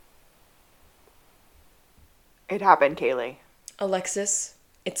It happened, Kaylee. Alexis,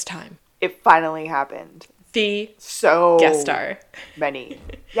 it's time. It finally happened. The So guest star. Many.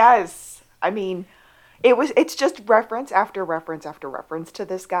 Yes. I mean, it's just reference after reference after reference to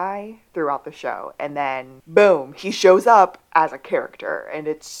this guy throughout the show. And then, boom, he shows up as a character. And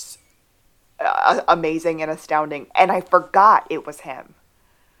it's amazing and astounding. And I forgot it was him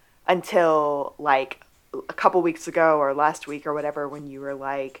until, like, a couple weeks ago or last week or whatever, when you were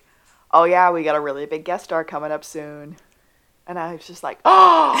like, oh yeah, we got a really big guest star coming up soon. And I was just like,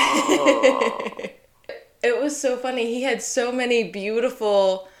 oh. It was so funny. He had so many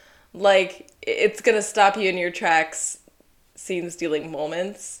beautiful, like, it's gonna stop you in your tracks scene-stealing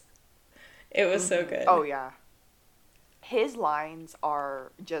moments. It was so good. Oh, yeah. His lines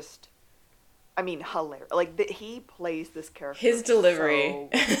are just, I mean, hilarious. Like, he plays this character His delivery.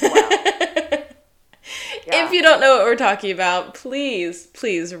 so well. Yeah. If you don't know what we're talking about, please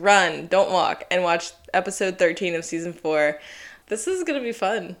run, don't walk, and watch episode 13 of season 4. This is gonna be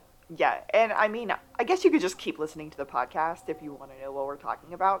fun. Yeah, and I mean, I guess you could just keep listening to the podcast if you want to know what we're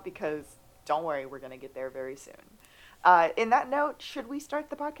talking about, because don't worry, we're going to get there very soon. In that note, should we start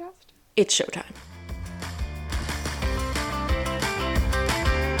the podcast? It's showtime.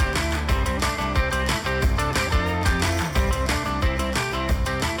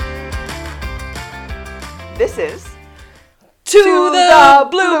 This is To the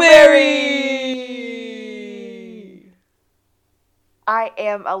Blueberry! I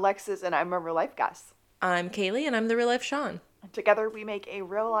am Alexis, and I'm a real life Gus. I'm Kaylee, and I'm the real life Sean. Together, we make a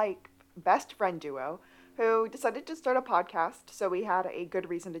real life best friend duo who decided to start a podcast, so we had a good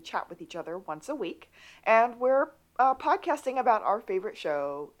reason to chat with each other once a week, and we're podcasting about our favorite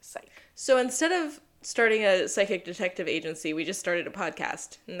show, Psych. So instead of starting a psychic detective agency, we just started a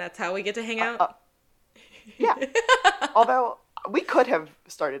podcast, and that's how we get to hang out? Yeah. Although we could have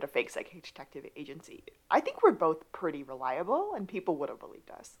started a fake psychic detective agency. I think we're both pretty reliable, and people would have believed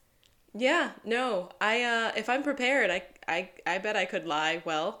us. Yeah, no. If I'm prepared, I bet I could lie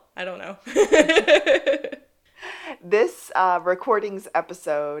well. I don't know. This recordings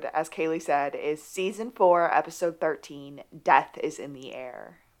episode, as Kaylee said, is season 4, episode 13, Death is in the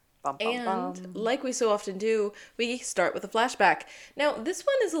Air. Bum, bum, And bum. like we so often do, we start with a flashback. Now, this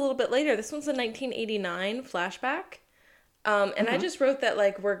one is a little bit later. This one's a 1989 flashback. And I just wrote that,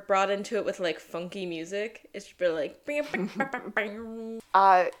 like, we're brought into it with, like, funky music. It's just like...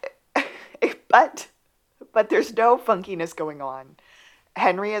 But there's no funkiness going on.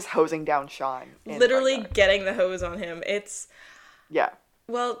 Henry is hosing down Sean. Literally getting the hose on him. It's... Yeah.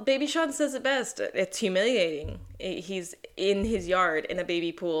 Well, Baby Sean says it best. It's humiliating. He's in his yard in a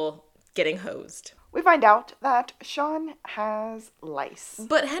baby pool getting hosed. We find out that Sean has lice.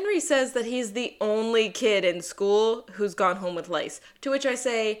 But Henry says that he's the only kid in school who's gone home with lice. To which I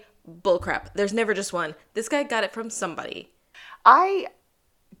say, bullcrap. There's never just one. This guy got it from somebody. I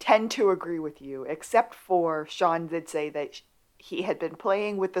tend to agree with you, except for Sean did say that he had been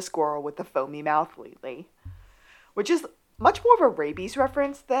playing with the squirrel with the foamy mouth lately, which is much more of a rabies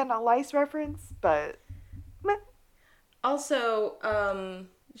reference than a lice reference, but meh. Also,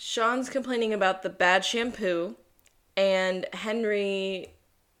 Sean's complaining about the bad shampoo, and Henry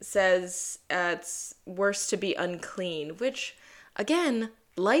says it's worse to be unclean, which, again,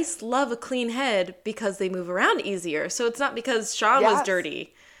 lice love a clean head because they move around easier, so it's not because Sean was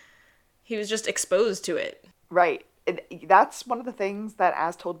dirty. He was just exposed to it. Right. That's one of the things that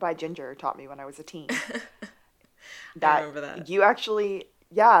As Told by Ginger taught me when I was a teen. I remember that. You actually,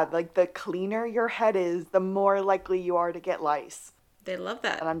 yeah, like the cleaner your head is, the more likely you are to get lice. They love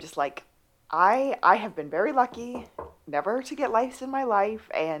that. And I'm just like, I have been very lucky never to get lice in my life,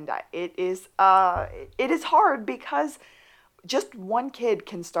 and it is hard because just one kid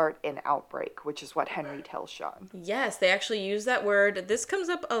can start an outbreak, which is what Henry tells Sean. Yes, they actually use that word. This comes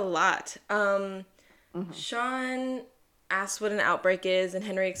up a lot. Sean asks what an outbreak is, and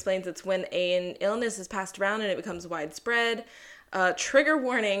Henry explains it's when an illness is passed around and it becomes widespread. Trigger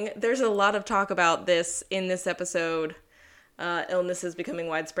warning, there's a lot of talk about this in this episode. Illnesses becoming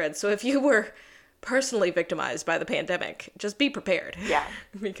widespread. So if you were personally victimized by the pandemic, just be prepared. Yeah.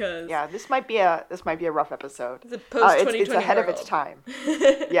 Because this might be a rough episode. It's a post-2020 it's ahead of its time.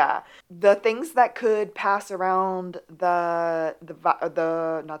 Yeah. The things that could pass around the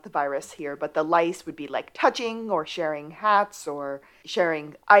not the virus here, but the lice would be like touching or sharing hats or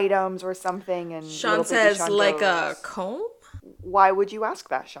sharing items or something. And Sean says Sean like goes, a comb? Why would you ask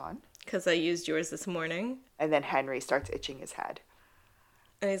that, Sean? Because I used yours this morning. And then Henry starts itching his head.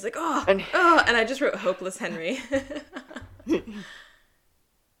 And he's like, and I just wrote hopeless Henry.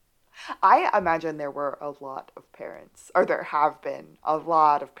 I imagine there were a lot of parents, or there have been a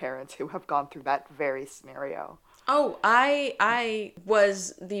lot of parents who have gone through that very scenario. Oh, I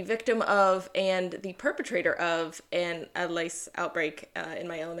was the victim of and the perpetrator of a lice outbreak in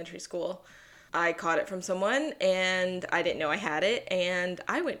my elementary school. I caught it from someone, and I didn't know I had it, and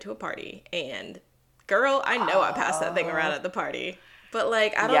I went to a party, and girl, I know I passed that thing around at the party. But,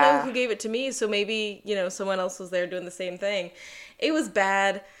 like, I don't know Yeah. who gave it to me, so maybe, someone else was there doing the same thing. It was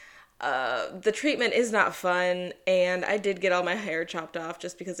bad. The treatment is not fun, and I did get all my hair chopped off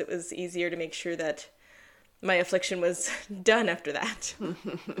just because it was easier to make sure that my affliction was done after that.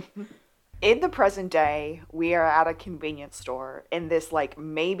 In the present day, we are at a convenience store, and this, like,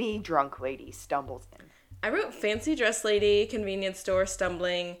 maybe drunk lady stumbles in. I wrote fancy dress lady, convenience store,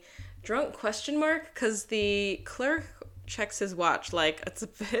 stumbling, drunk question mark, because the clerk checks his watch like, it's a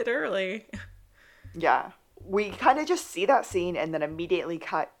bit early. Yeah. We kind of just see that scene and then immediately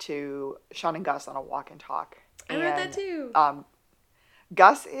cut to Sean and Gus on a walk and talk. I read that too.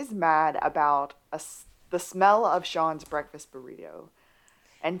 Gus is mad about the smell of Sean's breakfast burrito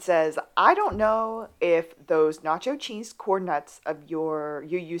and says, I don't know if those nacho cheese corn nuts of you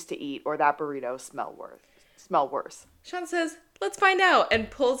used to eat or that burrito smell worse. Sean says, let's find out,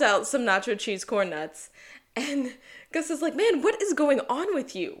 and pulls out some nacho cheese corn nuts. And Gus is like, man, what is going on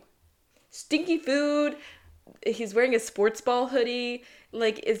with you? Stinky food. He's wearing a sports ball hoodie.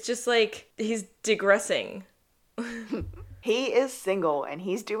 Like, it's just like he's digressing. He is single, and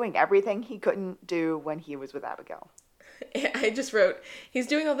he's doing everything he couldn't do when he was with Abigail. I just wrote, he's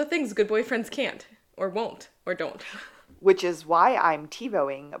doing all the things good boyfriends can't, or won't, or don't. Which is why I'm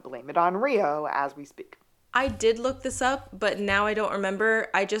TiVoing Blame It on Rio as we speak. I did look this up, but now I don't remember.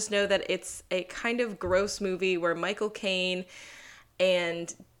 I just know that it's a kind of gross movie where Michael Caine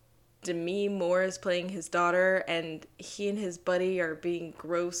and Demi Moore is playing his daughter, and he and his buddy are being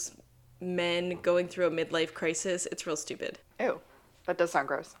gross men going through a midlife crisis. It's real stupid. Ew, that does sound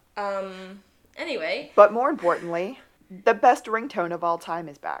gross. Anyway. But more importantly, the best ringtone of all time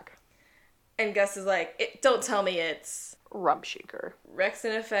is back. And Gus is like, don't tell me it's Rump Shaker. Rex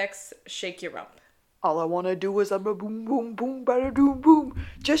and Effects, Shake Your Rump. All I wanna do is a boom, boom, boom, bada doom, boom.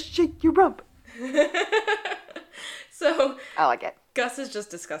 Just shake your rump. So I like it. Gus is just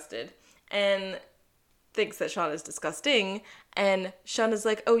disgusted and thinks that Sean is disgusting. And Sean is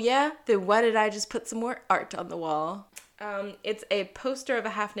like, oh yeah? Then why did I just put some more art on the wall? It's a poster of a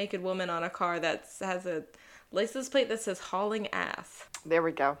half-naked woman on a car that has a license plate that says hauling ass. There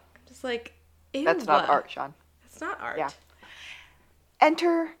we go. Just like, ew. That's not art, Sean. It's not art. Yeah.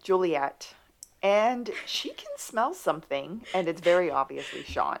 Enter Juliet. And she can smell something, and it's very obviously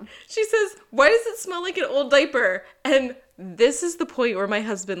Sean. She says, why does it smell like an old diaper? And this is the point where my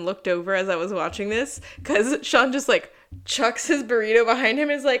husband looked over as I was watching this, because Sean just, like, chucks his burrito behind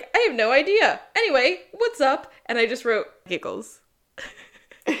him and is like, I have no idea. Anyway, what's up? And I just wrote, giggles.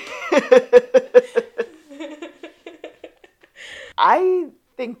 I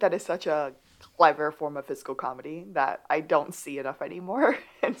think that is such a clever form of physical comedy that I don't see enough anymore.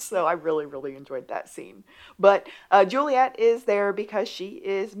 And so I really, really enjoyed that scene. But Juliet is there because she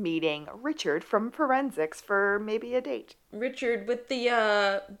is meeting Richard from Forensics for maybe a date. Richard with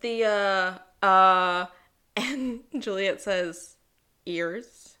and Juliet says,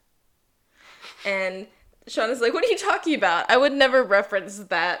 ears. And Sean is like, what are you talking about? I would never reference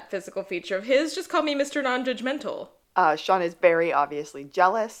that physical feature of his. Just call me Mr. Non-Judgmental. Sean is very obviously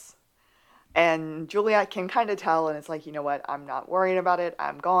jealous. And Juliet can kind of tell, and it's like, you know what? I'm not worrying about it.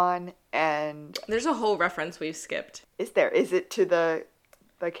 I'm gone. And there's a whole reference we've skipped. Is there? Is it to the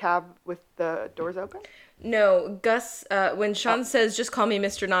cab with the doors open? No, Gus, when Sean says, just call me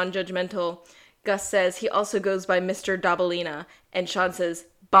Mr. Non-Judgmental, Gus says he also goes by Mr. Dabalina. And Sean says,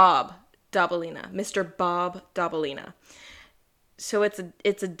 Bob Dabalina. Mr. Bob Dabalina. So it's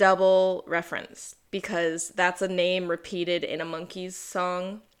a double reference, because that's a name repeated in a Monkees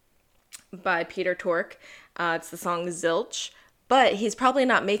song by Peter Tork. It's the song Zilch, but he's probably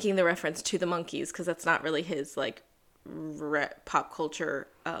not making the reference to the Monkees, because that's not really his, like, pop culture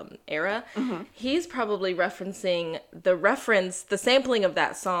era. Mm-hmm. He's probably referencing the sampling of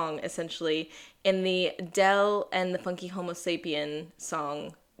that song, essentially, in the Del and the Funky Homo Sapien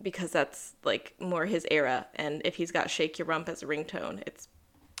song, because that's, like, more his era. And if he's got Shake Your Rump as a ringtone, it's,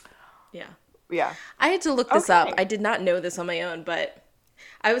 yeah. Yeah. I had to look this up. I did not know this on my own, but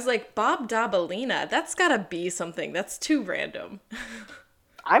I was like, Bob Dabalina, that's gotta be something. That's too random.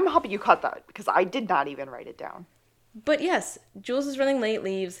 I'm happy you caught that, because I did not even write it down. But yes, Jules is running late,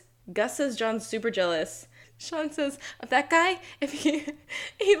 leaves. Gus says John's super jealous. Sean says, that guy, if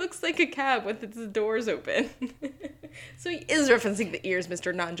he looks like a cab with its doors open. So he is referencing the ears,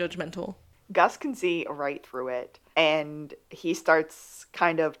 Mr. Non-Judgmental. Gus can see right through it, and he starts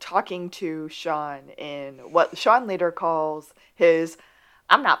kind of talking to Sean in what Sean later calls his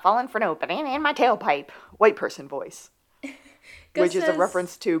 "I'm not falling for no banana in my tailpipe" white person voice, which is a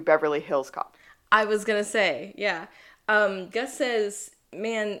reference to Beverly Hills Cop. I was gonna say, yeah. Gus says,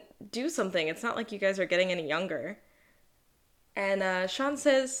 man, do something. It's not like you guys are getting any younger. And Sean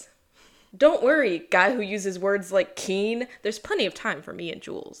says, don't worry, guy who uses words like keen. There's plenty of time for me and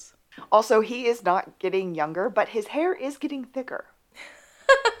Jules. Also, he is not getting younger, but his hair is getting thicker.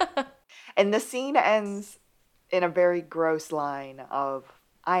 And the scene ends in a very gross line of,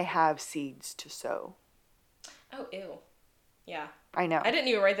 I have seeds to sow. Oh, ew. Yeah. I know. I didn't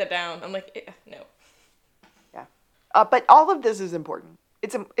even write that down. I'm like, no. Yeah. But all of this is important.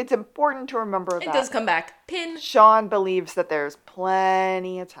 It's important to remember that. It does come back. Pin. Sean believes that there's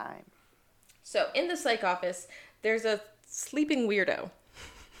plenty of time. So, in the psych office, there's a sleeping weirdo.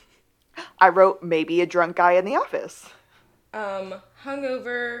 I wrote maybe a drunk guy in the office.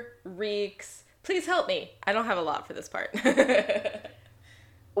 Hungover, reeks. Please help me. I don't have a lot for this part.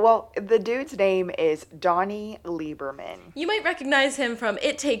 Well, the dude's name is Donnie Lieberman. You might recognize him from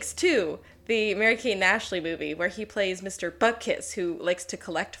It Takes Two, the Mary-Kate and Ashley movie, where he plays Mr. Buttkiss, who likes to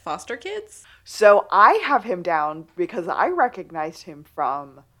collect foster kids. So I have him down because I recognized him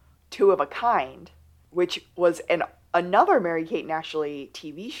from Two of a Kind, which was another Mary-Kate and Ashley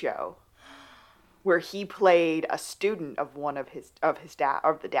TV show, where he played a student of one of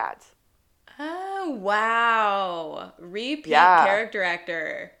the dads. Oh, wow. Repeat character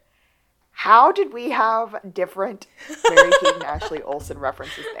actor. How did we have different Mary-Kate and Ashley Olsen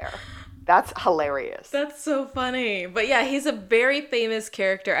references there? That's hilarious. That's so funny. But yeah, he's a very famous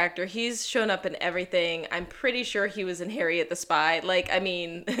character actor. He's shown up in everything. I'm pretty sure he was in Harriet the Spy.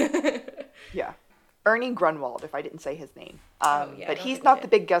 Yeah. Ernie Grunwald, if I didn't say his name. But he's not the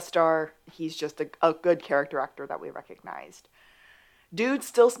big guest star. He's just a good character actor that we recognized. Dude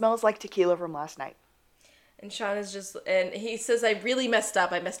still smells like tequila from last night. And Sean is and he says, I really messed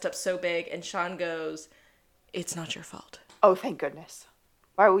up. I messed up so big. And Sean goes, it's not your fault. Oh, thank goodness.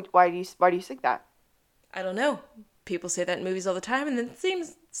 Why do you think that? I don't know. People say that in movies all the time, and then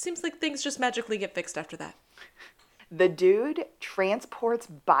it seems like things just magically get fixed after that. The dude transports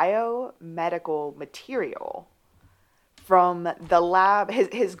biomedical material from the lab.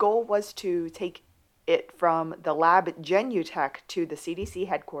 His goal was to take it from the lab at Genutech to the CDC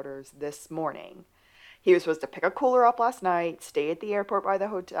headquarters this morning. He was supposed to pick a cooler up last night, stay at the hotel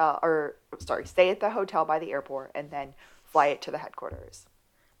by the airport, and then fly it to the headquarters.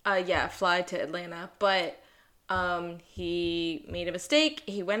 Fly to Atlanta. But he made a mistake.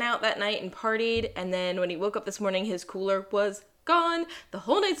 He went out that night and partied, and then when he woke up this morning, his cooler was gone. The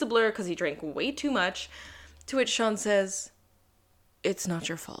whole night's a blur because he drank way too much. To which Sean says, it's not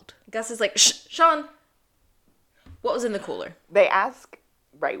your fault. Gus is like, shh, Sean, what was in the cooler? They ask,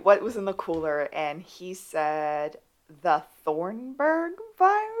 what was in the cooler, and he said the Thornburg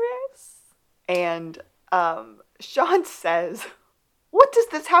virus. And Sean says, what does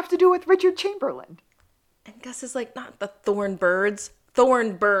this have to do with Richard Chamberlain? And Gus is like, not the Thornbirds,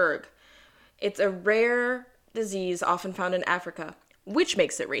 Thornburg. It's a rare disease often found in Africa, which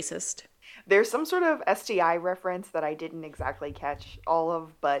makes it racist. There's some sort of STI reference that I didn't exactly catch all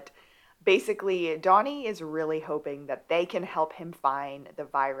of, but basically Donnie is really hoping that they can help him find the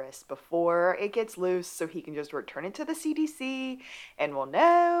virus before it gets loose so he can just return it to the CDC and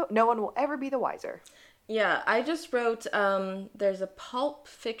no one will ever be the wiser. Yeah, I just wrote, there's a Pulp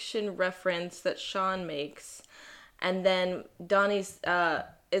Fiction reference that Sean makes, and then Donnie is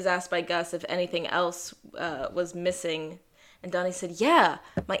asked by Gus if anything else was missing, and Donnie said, yeah,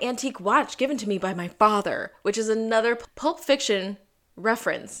 my antique watch given to me by my father, which is another Pulp Fiction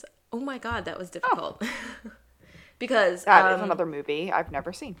reference. Oh my god, that was difficult. Because that is another movie I've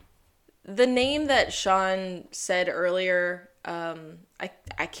never seen. The name that Sean said earlier, I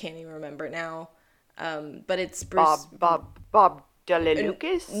can't even remember it now. But it's Bruce. Bob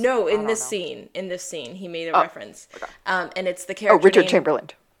DeLucas? No, in this scene, he made a reference. Okay. And it's the character. Richard Chamberlain.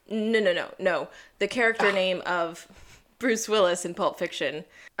 No. The character name of Bruce Willis in Pulp Fiction.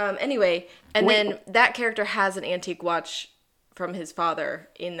 Anyway, and then that character has an antique watch from his father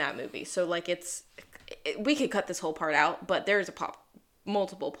in that movie. So we could cut this whole part out, but there's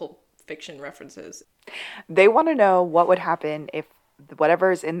multiple Pulp Fiction references. They want to know what would happen if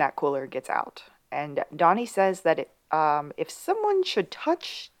whatever's in that cooler gets out. And Donnie says that if someone should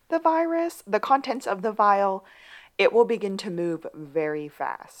touch the contents of the vial, it will begin to move very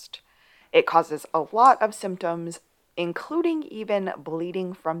fast. It causes a lot of symptoms, including even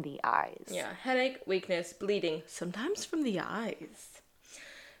bleeding from the eyes. Yeah, headache, weakness, bleeding, sometimes from the eyes.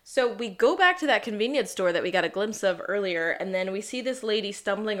 So we go back to that convenience store that we got a glimpse of earlier, and then we see this lady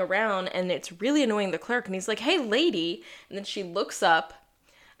stumbling around, and it's really annoying the clerk, and he's like, "Hey, lady," and then she looks up,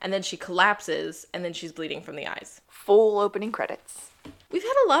 and then she collapses, and then she's bleeding from the eyes. Full opening credits. We've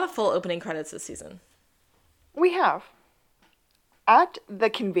had a lot of full opening credits this season. We have. At the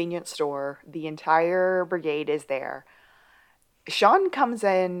convenience store, the entire brigade is there. Sean comes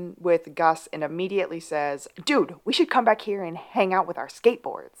in with Gus and immediately says, "Dude, we should come back here and hang out with our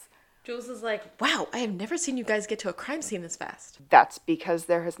skateboards." Jules is like, "Wow, I have never seen you guys get to a crime scene this fast." That's because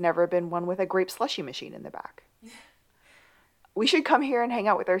there has never been one with a grape slushy machine in the back. We should come here and hang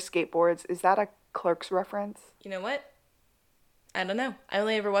out with our skateboards. Is that a Clerks reference? You know what? I don't know. I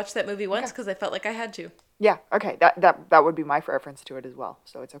only ever watched that movie once because I felt like I had to. Yeah, okay. That would be my reference to it as well,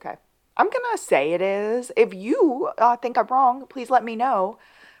 so it's okay. I'm going to say it is. If you think I'm wrong, please let me know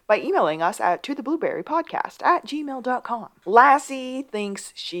by emailing us at totheblueberrypodcast@gmail.com. Lassie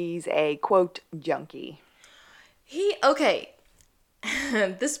thinks she's a, quote, junkie. Okay.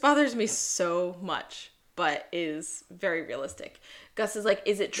 This bothers me so much, but is very realistic. Gus is like,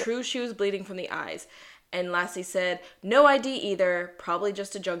 "Is it true she was bleeding from the eyes?" And Lassie said, "No ID either, probably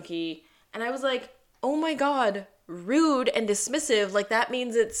just a junkie." And I was like, oh my god, rude and dismissive. Like, that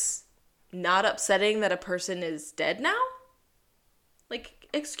means it's not upsetting that a person is dead now? Like,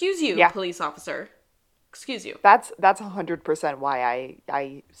 excuse you, police officer. Excuse you. That's 100% why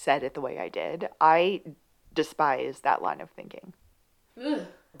I said it the way I did. I despise that line of thinking. Ugh.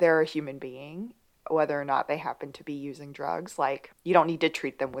 They're a human being, whether or not they happen to be using drugs. Like, you don't need to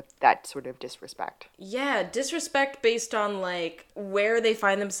treat them with that sort of disrespect. Yeah, disrespect based on, like, where they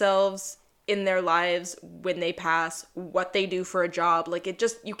find themselves in their lives when they pass, what they do for a job. Like,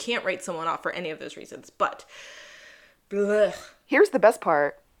 you can't write someone off for any of those reasons. But, blech. Here's the best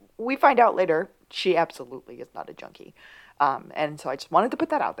part. We find out later she absolutely is not a junkie. And so I just wanted to put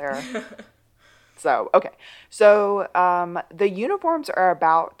that out there. So, okay. So, the uniforms are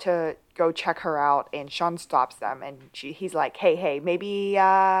about to go check her out, and Sean stops them, and he's like, hey, maybe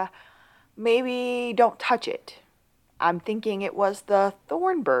don't touch it. I'm thinking it was the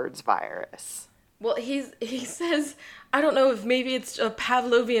Thornbirds virus. Well, he says, I don't know if maybe it's a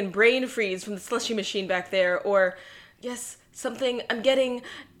Pavlovian brain freeze from the slushy machine back there, or, yes, something, I'm getting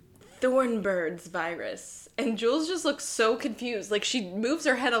Thornbirds virus. And Jules just looks so confused. Like, she moves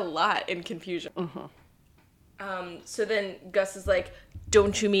her head a lot in confusion. Mm-hmm. So then Gus is like,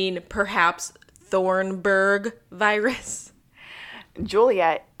 don't you mean perhaps Thornburg virus?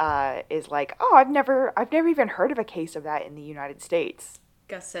 Juliet is like, oh, I've never even heard of a case of that in the United States.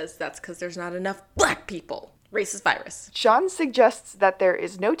 Gus says that's because there's not enough black people. Racist virus. Sean suggests that there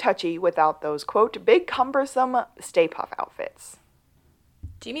is no touchy without those, quote, big cumbersome Stay Puft outfits.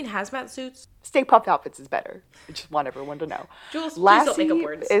 Do you mean hazmat suits? Stay Puft outfits is better. I just want everyone to know. Jules, please Lassie don't make up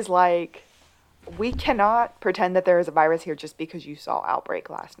words. Is like, we cannot pretend that there is a virus here just because you saw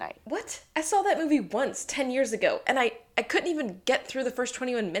Outbreak last night. What? I saw that movie once, 10 years ago, and I couldn't even get through the first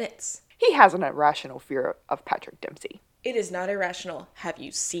 21 minutes. He has an irrational fear of Patrick Dempsey. It is not irrational. Have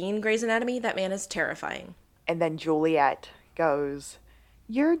you seen Grey's Anatomy? That man is terrifying. And then Juliet goes,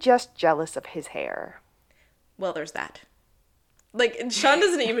 "You're just jealous of his hair." Well, there's that. Like, Sean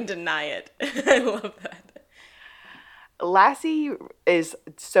doesn't even deny it. I love that. Lassie is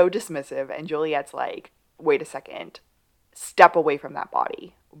so dismissive, and Juliet's like, wait a second. Step away from that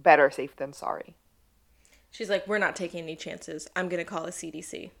body. Better safe than sorry. She's like, we're not taking any chances. I'm going to call a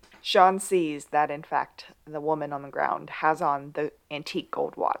CDC. Sean sees that, in fact, the woman on the ground has on the antique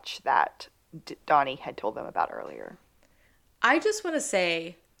gold watch that Donnie had told them about earlier. I just want to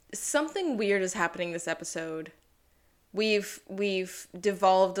say, something weird is happening this episode. We've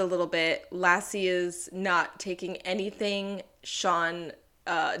devolved a little bit. Lassie is not taking anything Sean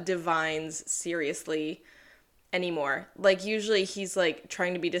divines seriously anymore. Like, usually he's like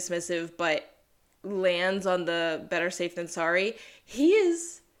trying to be dismissive, but lands on the better safe than sorry. He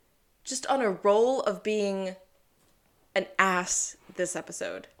is just on a roll of being an ass this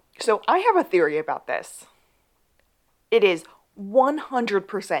episode. So I have a theory about this. It is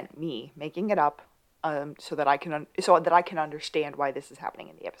 100% me making it up. So that I can understand why this is happening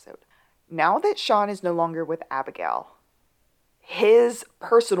in the episode. Now that Sean is no longer with Abigail, his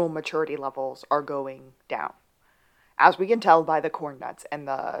personal maturity levels are going down, as we can tell by the corn nuts and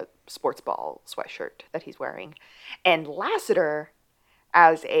the sports ball sweatshirt that he's wearing. And Lassiter,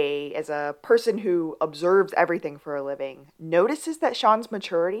 as a person who observes everything for a living, notices that Sean's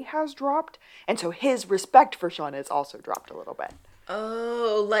maturity has dropped, and so his respect for Sean has also dropped a little bit.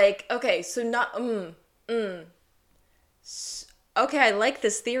 Oh, like, okay, so not, okay, I like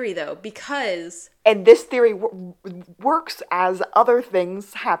this theory though, because, And this theory works as other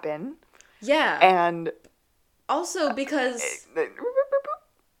things happen. yeah, And also because,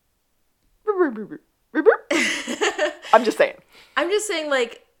 I'm just saying. I'm just saying,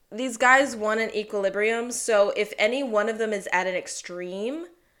 like, these guys want an equilibrium, so if any one of them is at an extreme,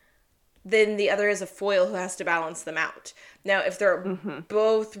 then the other is a foil who has to balance them out. Now, if they're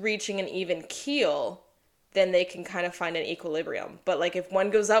both reaching an even keel, then they can kind of find an equilibrium. But like if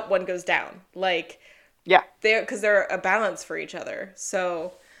one goes up, one goes down. Like Yeah. they're a balance for each other.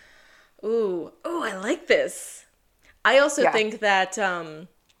 So, ooh, I like this. I also Yeah. think that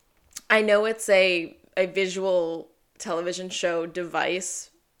I know it's a visual television show device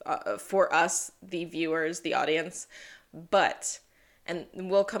for us, the viewers, the audience, but and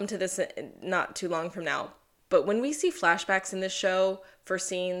we'll come to this not too long from now. But when we see flashbacks in this show for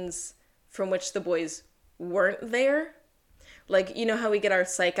scenes from which the boys weren't there, like you know how we get our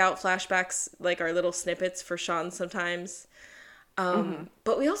psych out flashbacks, like our little snippets for Sean sometimes.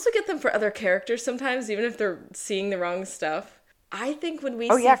 But we also get them for other characters sometimes, even if they're seeing the wrong stuff. I think when we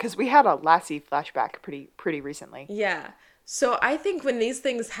Oh see yeah, because we had a Lassie flashback pretty recently. yeah. So I think when these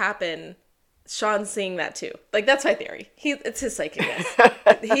things happen, Sean's seeing that too. Like that's my theory. It's his psychicness.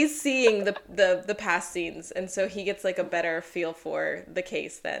 He's seeing the past scenes, and so he gets like a better feel for the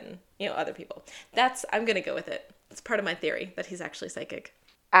case than other people. I'm gonna go with it. It's part of my theory that he's actually psychic.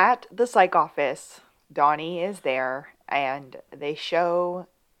 At the psych office, Donnie is there, and they show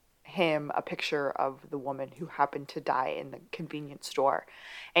him a picture of the woman who happened to die in the convenience store,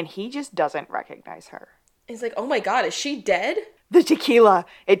 and he just doesn't recognize her. He's like, "Oh my God, is she dead?" The tequila,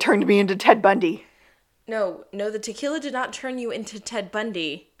 it turned me into Ted Bundy. No, the tequila did not turn you into Ted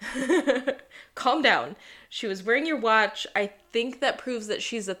Bundy. Calm down. She was wearing your watch. I think that proves that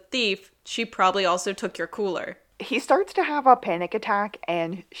she's a thief. She probably also took your cooler. He starts to have a panic attack,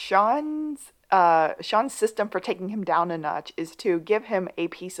 and Sean's system for taking him down a notch is to give him a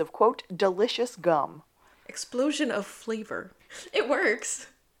piece of, quote, delicious gum. Explosion of flavor. It works.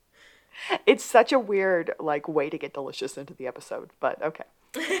 It's such a weird, way to get delicious into the episode, but okay.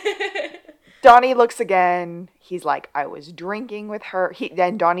 Donnie looks again. He's like, I was drinking with her.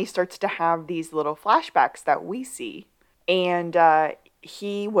 Then Donnie starts to have these little flashbacks that we see. And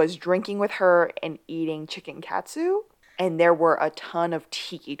he was drinking with her and eating chicken katsu. And there were a ton of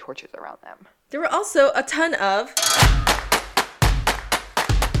tiki torches around them. There were also a ton of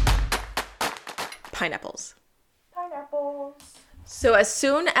pineapples. So as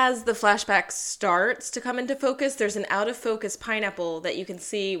soon as the flashback starts to come into focus, there's an out of focus pineapple that you can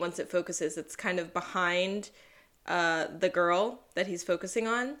see once it focuses. It's kind of behind the girl that he's focusing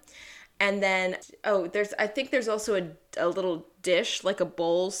on. And then, I think there's also a little dish, like a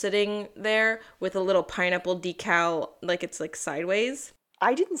bowl sitting there with a little pineapple decal, like it's like sideways.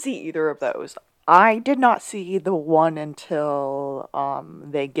 I didn't see either of those. I did not see the one until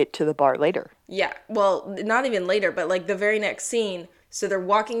they get to the bar later. Yeah, well, not even later, but like the very next scene. So they're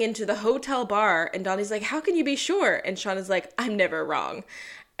walking into the hotel bar, and Donnie's like, "How can you be sure?" And Sean is like, "I'm never wrong."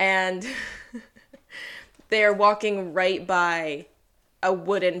 And they're walking right by a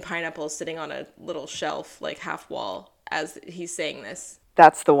wooden pineapple sitting on a little shelf, like half wall, as he's saying this.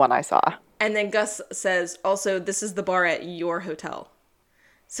 That's the one I saw. And then Gus says, also, this is the bar at your hotel.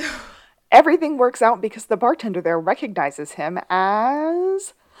 So everything works out because the bartender there recognizes him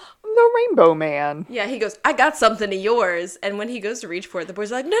as the Rainbow Man. Yeah, he goes, "I got something of yours." And when he goes to reach for it, the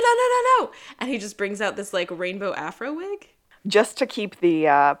boys are like, no. And he just brings out this like rainbow afro wig. Just to keep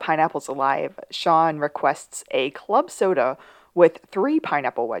the pineapples alive, Sean requests a club soda with 3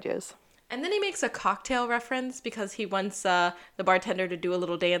 pineapple wedges. And then he makes a cocktail reference because he wants the bartender to do a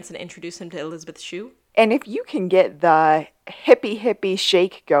little dance and introduce him to Elizabeth Shue. And if you can get the hippie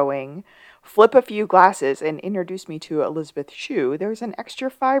shake going, flip a few glasses and introduce me to Elizabeth Shue, there's an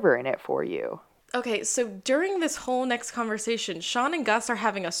extra $5 in it for you. Okay, so during this whole next conversation, Sean and Gus are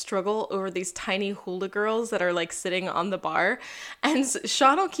having a struggle over these tiny hula girls that are like sitting on the bar. And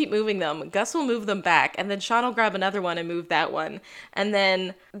Sean will keep moving them. Gus will move them back. And then Sean will grab another one and move that one. And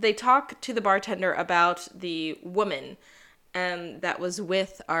then they talk to the bartender about the woman that was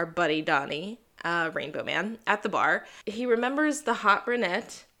with our buddy Donnie, Rainbow Man, at the bar. He remembers the hot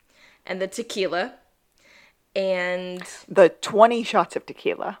brunette and the tequila. And the 20 shots of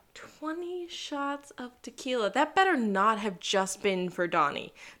tequila. 20 shots of tequila. That better not have just been for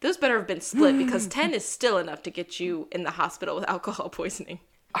Donnie. Those better have been split because 10 is still enough to get you in the hospital with alcohol poisoning.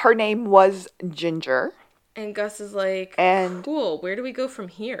 Her name was Ginger. And Gus is like, and cool, where do we go from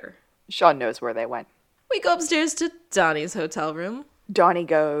here? Sean knows where they went. We go upstairs to Donnie's hotel room. Donnie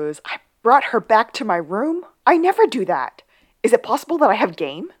goes, I brought her back to my room? I never do that. Is it possible that I have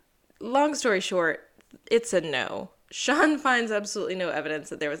game? Long story short, it's a no. Sean finds absolutely no evidence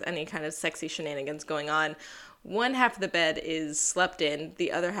that there was any kind of sexy shenanigans going on. One half of the bed is slept in.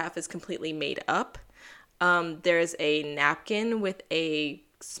 The other half is completely made up. There's a napkin with a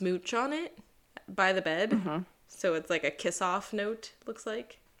smooch on it by the bed. Mm-hmm. So it's like a kiss-off note, looks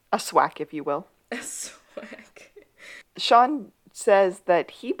like. A swack, if you will. A swack. Sean says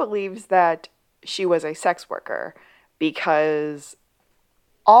that he believes that she was a sex worker because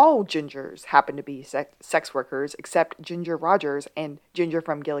all Gingers happen to be sex workers except Ginger Rogers and Ginger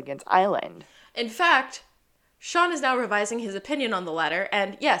from Gilligan's Island. In fact, Sean is now revising his opinion on the latter,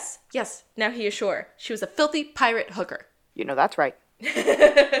 and yes, now he is sure. She was a filthy pirate hooker. You know, that's right.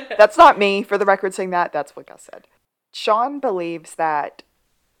 That's not me, for the record, saying that. That's what Gus said. Sean believes that...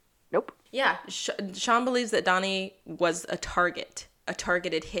 Nope. Yeah, Sean believes that Donnie was a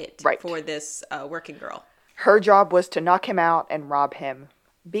targeted hit for this working girl. Her job was to knock him out and rob him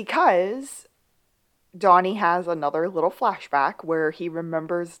because Donnie has another little flashback where he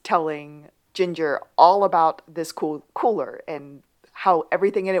remembers telling Ginger all about this cooler and how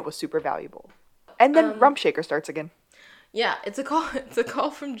everything in it was super valuable. And then Rump Shaker starts again. Yeah, it's a call. It's a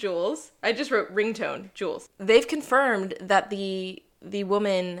call from Jules. I just wrote ringtone, Jules. They've confirmed that the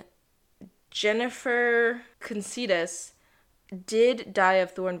woman Jennifer Consitas did die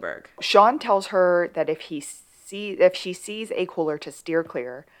of Thornburg. Sean tells her that if she sees a cooler to steer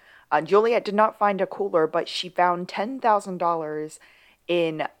clear. Juliet did not find a cooler, but she found $10,000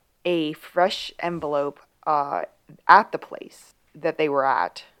 in a fresh envelope at the place that they were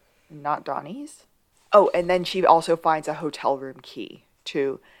at, not Donnie's. Oh, and then she also finds a hotel room key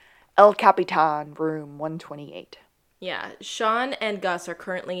to El Capitan, room 128. Yeah, Sean and Gus are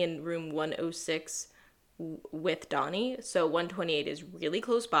currently in room 106 with Donnie, so 128 is really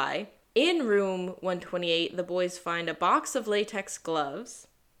close by. In room 128, the boys find a box of latex gloves.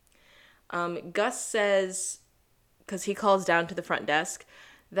 Gus says, because he calls down to the front desk,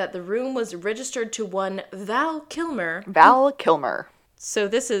 that the room was registered to one Val Kilmer. Val Kilmer. So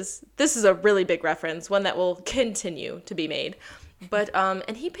this is a really big reference, one that will continue to be made. But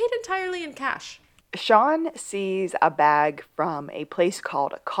and he paid entirely in cash. Sean sees a bag from a place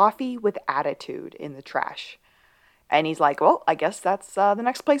called Coffee with Attitude in the trash. And he's like, well, I guess that's the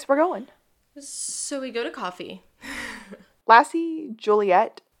next place we're going. So we go to coffee. Lassie,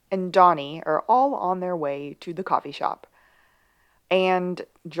 Juliet, and Donnie are all on their way to the coffee shop. And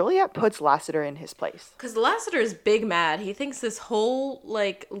Juliet puts Lassiter in his place. Because Lassiter is big mad. He thinks this whole,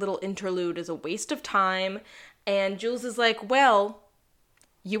 little interlude is a waste of time. And Jules is like, well,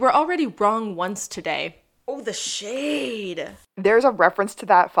 you were already wrong once today. Oh, the shade. There's a reference to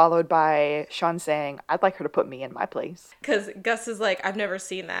that followed by Sean saying, I'd like her to put me in my place. Because Gus is like, I've never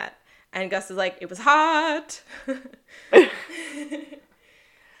seen that. And Gus is like, it was hot.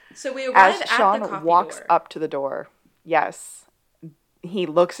 So we arrive at Sean the coffee walks door. Up to the door, yes, he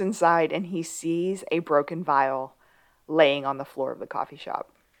looks inside and he sees a broken vial laying on the floor of the coffee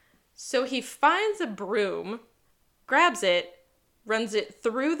shop. So he finds a broom, grabs it, runs it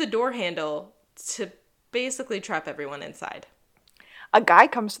through the door handle to basically trap everyone inside. A guy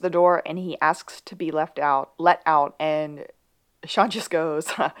comes to the door and he asks to be let out, and Sean just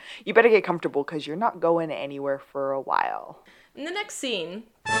goes, you better get comfortable because you're not going anywhere for a while. In the next scene,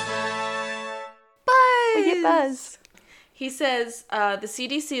 Buzz! We get Buzz. He says the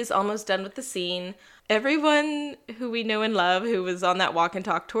CDC is almost done with the scene. Everyone who we know and love who was on that walk and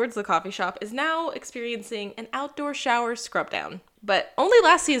talk towards the coffee shop is now experiencing an outdoor shower scrub down. But only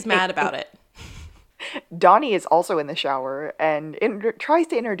Lassie is mad about it. Donnie is also in the shower and tries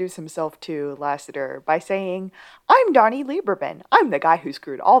to introduce himself to Lassiter by saying, I'm Donnie Lieberman. I'm the guy who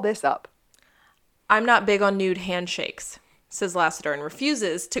screwed all this up. I'm not big on nude handshakes, says Lassiter, and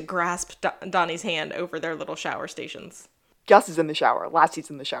refuses to grasp Donnie's hand over their little shower stations. Gus is in the shower, Lassie's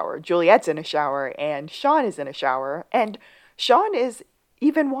in the shower, Juliet's in a shower, and Sean is in a shower, and Sean is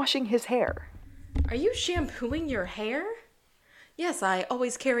even washing his hair. Are you shampooing your hair? Yes, I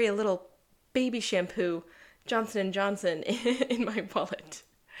always carry a little baby shampoo, Johnson & Johnson, in my wallet.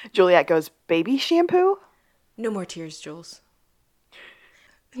 Juliet goes, baby shampoo? No more tears, Jules.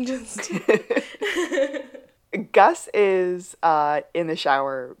 Just... Gus is in the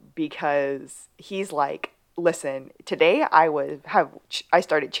shower because he's like, listen, today I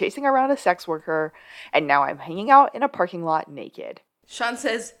started chasing around a sex worker and now I'm hanging out in a parking lot naked. Sean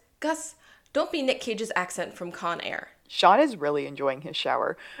says, Gus, don't be Nick Cage's accent from Con Air. Sean is really enjoying his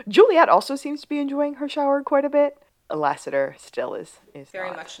shower. Juliet also seems to be enjoying her shower quite a bit. Lassiter still is Very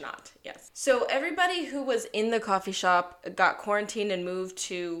not. much not, yes. So everybody who was in the coffee shop got quarantined and moved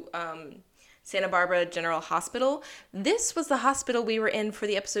to Santa Barbara General Hospital. This was the hospital we were in for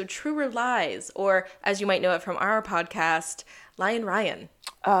the episode Truer Lies, or as you might know it from our podcast, Lion Ryan.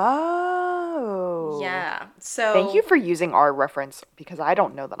 Oh. Yeah. So thank you for using our reference, because I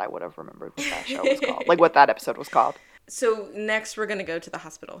don't know that I would have remembered what that show was called. Like what that episode was called. So next we're going to go to the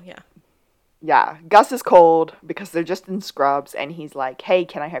hospital, yeah. Yeah, Gus is cold because they're just in scrubs, and he's like, hey,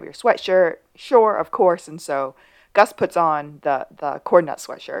 can I have your sweatshirt? Sure, of course. And so Gus puts on the corn nut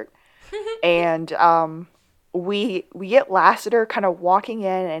sweatshirt. And we get Lassiter kind of walking in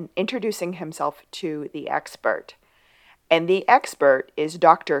and introducing himself to the expert. And the expert is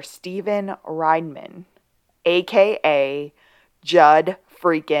Dr. Steven Reidman, a.k.a. Judd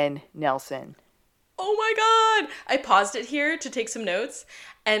freaking Nelson. Oh my God! I paused it here to take some notes,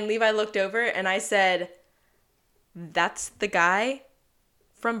 and Levi looked over and I said, that's the guy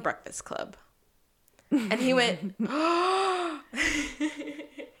from Breakfast Club. And he went,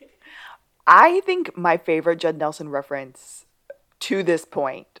 I think my favorite Judd Nelson reference to this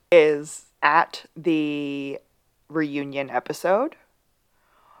point is at the reunion episode,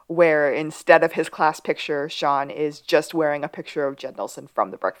 where instead of his class picture, Sean is just wearing a picture of Judd Nelson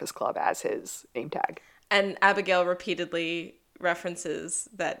from the Breakfast Club as his name tag. And Abigail repeatedly references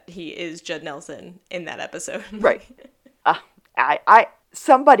that he is Judd Nelson in that episode. Right.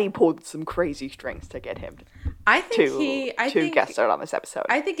 Somebody pulled some crazy strings to get him to guest star on this episode.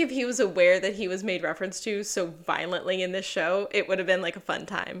 I think if he was aware that he was made reference to so violently in this show, it would have been like a fun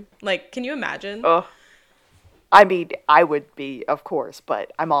time. Like, can you imagine? I mean, I would be, of course,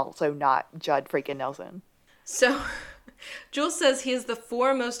 but I'm also not Judd freaking Nelson. So, Jules says he is the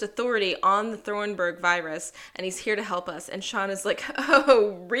foremost authority on the Thornburg virus, and he's here to help us. And Sean is like,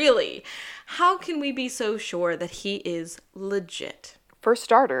 oh, really? How can we be so sure that he is legit? For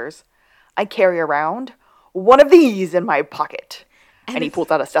starters, I carry around one of these in my pocket. And he pulls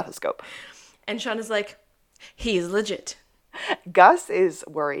out a stethoscope. And Sean is like, he's legit. Gus is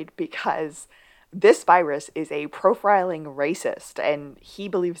worried because this virus is a profiling racist, and he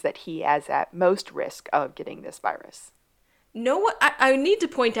believes that he is at most risk of getting this virus. I need to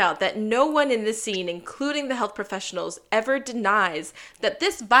point out that no one in this scene, including the health professionals, ever denies that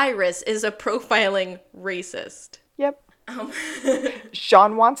this virus is a profiling racist. Yep.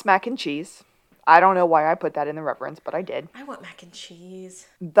 Sean wants mac and cheese. I don't know why I put that in the reference, but I did. I want mac and cheese.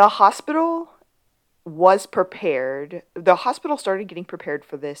 The hospital was prepared. The hospital started getting prepared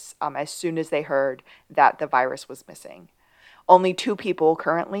for this as soon as they heard that the virus was missing. Only 2 people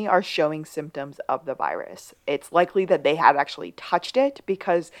currently are showing symptoms of the virus. It's likely that they had actually touched it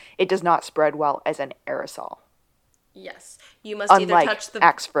because it does not spread well as an aerosol. Yes. You must Unlike either touch the...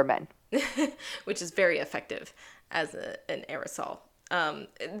 Axe for Men. Which is very effective as an aerosol.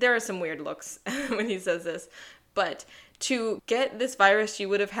 There are some weird looks when he says this. But to get this virus, you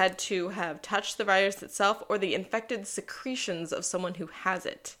would have had to have touched the virus itself or the infected secretions of someone who has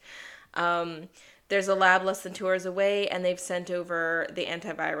it. There's a lab less than 2 hours away, and they've sent over the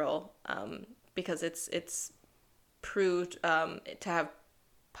antiviral because it's proved to have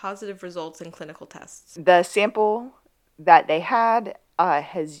positive results in clinical tests. The sample that they had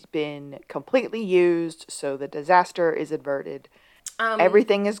has been completely used, so the disaster is averted.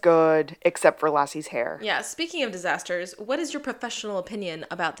 Everything is good except for Lassie's hair. Yeah, speaking of disasters, what is your professional opinion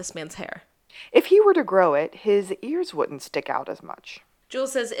about this man's hair? If he were to grow it, his ears wouldn't stick out as much.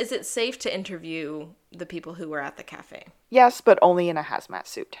 Jules says, is it safe to interview the people who were at the cafe? Yes, but only in a hazmat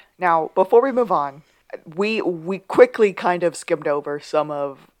suit. Now, before we move on, we quickly kind of skimmed over some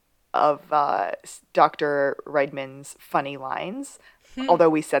of Dr. Reidman's funny lines. Although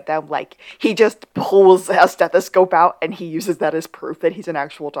we said them, like, he just pulls a stethoscope out and he uses that as proof that he's an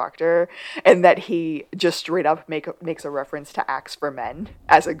actual doctor, and that he just straight up makes a reference to Axe for Men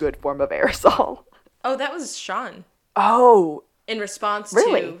as a good form of aerosol. Oh, that was Sean. Oh. In response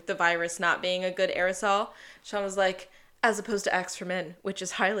really? To the virus not being a good aerosol, Sean was like, as opposed to Axe for Men, which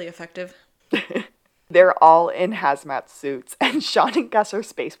is highly effective. They're all in hazmat suits, and Sean and Gus are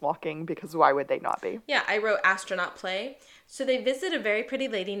spacewalking, because why would they not be? Yeah, I wrote astronaut play. So they visit a very pretty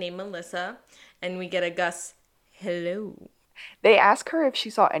lady named Melissa, and we get a Gus, hello. They ask her if she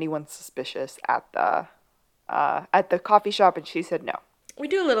saw anyone suspicious at the coffee shop, and she said no. We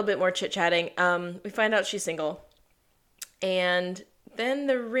do a little bit more chit-chatting. We find out she's single. And then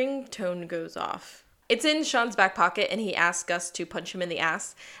the ringtone goes off. It's in Sean's back pocket, and he asks Gus to punch him in the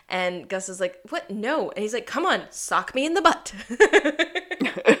ass. And Gus is like, what? No. And he's like, come on, sock me in the butt.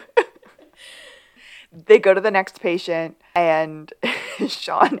 They go to the next patient, and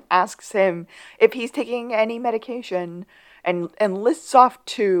Sean asks him if he's taking any medication and lists off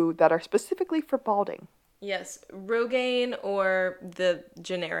two that are specifically for balding. Yes, Rogaine or the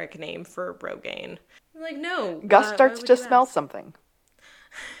generic name for Rogaine. I'm like, no. Gus starts to smell ask? something.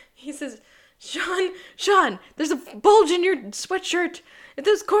 He says, Sean, there's a bulge in your sweatshirt. If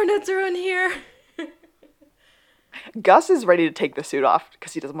those cornets are on here. Gus is ready to take the suit off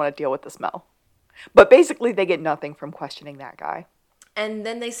because he doesn't want to deal with the smell. But basically, they get nothing from questioning that guy. And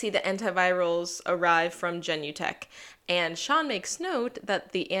then they see the antivirals arrive from Genutech. And Sean makes note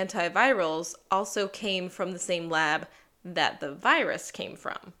that the antivirals also came from the same lab that the virus came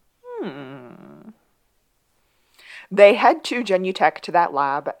from. They head to Genutech to that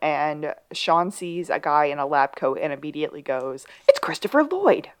lab, and Sean sees a guy in a lab coat and immediately goes, "It's Christopher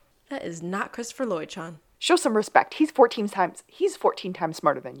Lloyd." That is not Christopher Lloyd, Sean. Show some respect. He's 14 times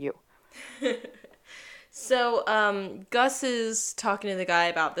smarter than you. So, Gus is talking to the guy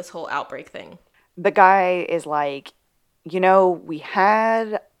about this whole outbreak thing. The guy is like, we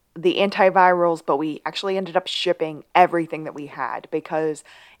had the antivirals, but we actually ended up shipping everything that we had because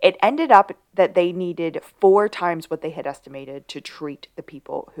it ended up that they needed 4 times what they had estimated to treat the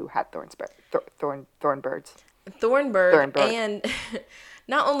people who had Thornbirds. Thornburg. And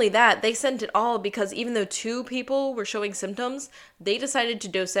not only that, they sent it all because even though 2 people were showing symptoms, they decided to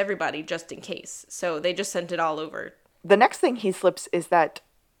dose everybody just in case. So they just sent it all over. The next thing he slips is that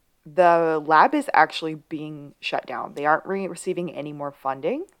the lab is actually being shut down. They aren't receiving any more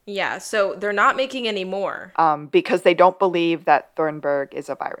funding. Yeah, so they're not making any more. Because they don't believe that Thornburg is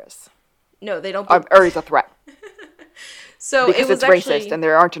a virus. No, they don't. Or is a threat. So because it was it's racist and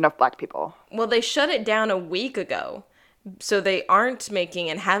there aren't enough black people. Well, they shut it down a week ago. So they aren't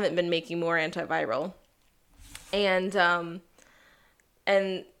making and haven't been making more antiviral. And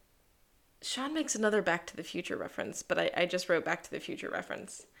Sean makes another Back to the Future reference, but I just wrote Back to the Future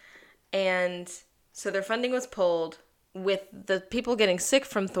reference. And so their funding was pulled. With the people getting sick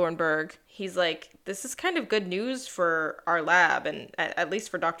from Thornburg, he's like, this is kind of good news for our lab and at least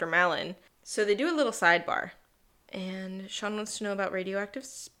for Dr. Mallon. So they do a little sidebar. And Sean wants to know about radioactive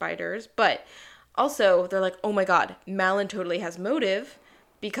spiders. But also, they're like, oh my god, Mallon totally has motive.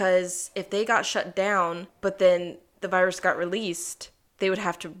 Because if they got shut down, but then the virus got released, they would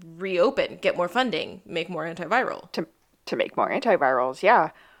have to reopen, get more funding, make more antiviral. To make more antivirals,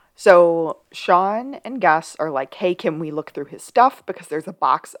 yeah. So Sean and Gus are like, hey, can we look through his stuff? Because there's a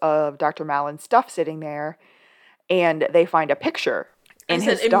box of Dr. Mallon's stuff sitting there. And they find a picture in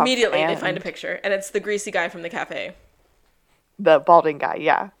his stuff. Immediately they find a picture. And it's the greasy guy from the cafe. The balding guy,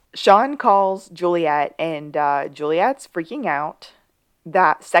 yeah. Sean calls Juliet, and Juliet's freaking out.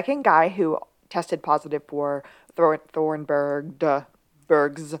 That second guy who tested positive for Thornburgs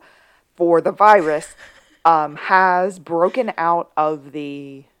for the virus has broken out of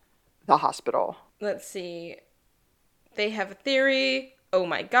the hospital. Let's see. They have a theory. Oh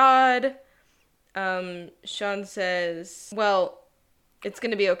my god. Sean says, well, it's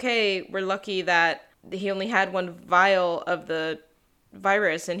going to be okay. We're lucky that he only had 1 vial of the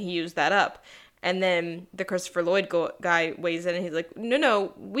virus and he used that up. And then the Christopher Lloyd guy weighs in and he's like,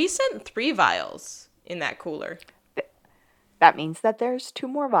 no, we sent 3 vials in that cooler. That means that there's 2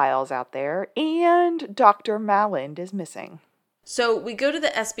 more vials out there and Dr. Mallon is missing. So we go to the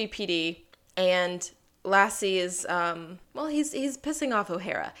SBPD and Lassie is, he's pissing off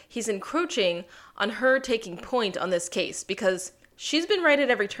O'Hara. He's encroaching on her taking point on this case because she's been right at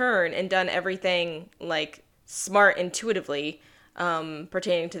every turn and done everything, like, smart intuitively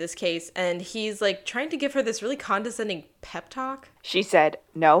pertaining to this case. And he's, like, trying to give her this really condescending pep talk. She said,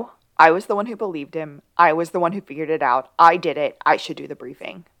 no, I was the one who believed him. I was the one who figured it out. I did it. I should do the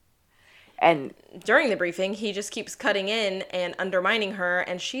briefing. And during the briefing, he just keeps cutting in and undermining her,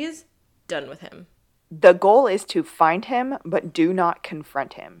 and she is done with him. The goal is to find him, but do not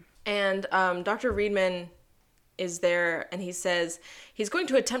confront him. And Dr. Reedman is there, and he says he's going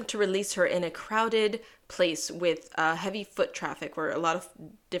to attempt to release her in a crowded place with heavy foot traffic where a lot of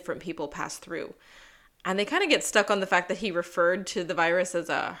different people pass through. And they kind of get stuck on the fact that he referred to the virus as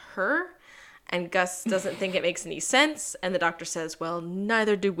a her, and Gus doesn't think it makes any sense, and the doctor says, well,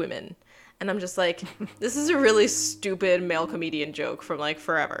 neither do women. And I'm just like, this is a really stupid male comedian joke from, like,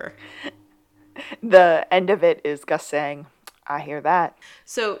 forever. The end of it is Gus saying, I hear that.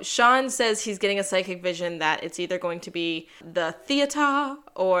 So Sean says he's getting a psychic vision that it's either going to be the theater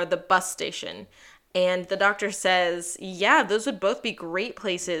or the bus station. And the doctor says, yeah, those would both be great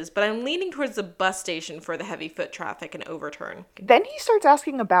places, but I'm leaning towards the bus station for the heavy foot traffic and overturn. Then he starts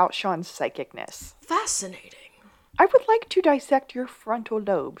asking about Sean's psychicness. Fascinating. I would like to dissect your frontal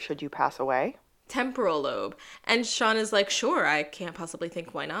lobe should you pass away. temporal lobe. And Sean is like, sure, I can't possibly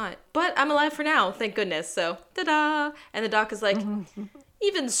think why not. But I'm alive for now, thank goodness. So, ta-da! And the doc is like,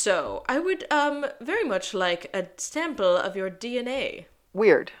 even so, I would very much like a sample of your DNA.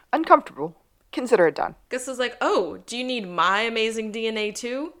 Weird. Uncomfortable. Consider it done. Gus is like, oh, do you need my amazing DNA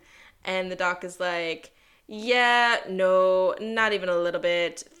too? And the doc is like, yeah, no, not even a little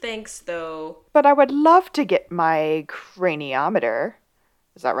bit. Thanks, though. But I would love to get my craniometer.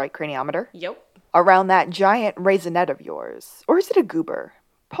 Is that right, craniometer? Yep. Around that giant raisinette of yours. Or is it a goober?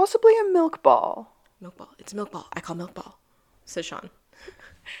 Possibly a milk ball. Milk ball. It's a milk ball. I call milk ball, says Sean.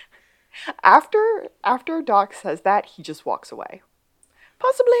 After Doc says that, he just walks away.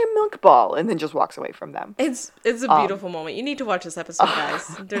 Possibly a milk ball, and then just walks away from them. It's a beautiful moment. You need to watch this episode,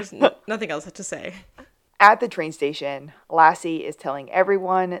 guys. There's nothing else to say. At the train station, Lassie is telling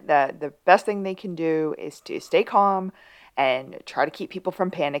everyone that the best thing they can do is to stay calm and try to keep people from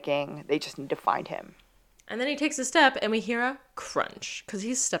panicking. They just need to find him. And then he takes a step, and we hear a crunch, because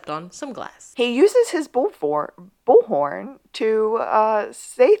he's stepped on some glass. He uses his bullhorn to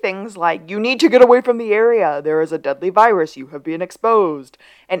say things like, you need to get away from the area. There is a deadly virus. You have been exposed.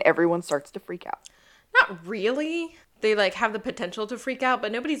 And everyone starts to freak out. Not really. They, have the potential to freak out,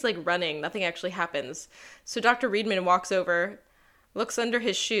 but nobody's, running. Nothing actually happens. So Dr. Reedman walks over, looks under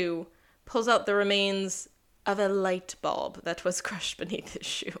his shoe, pulls out the remains of a light bulb that was crushed beneath his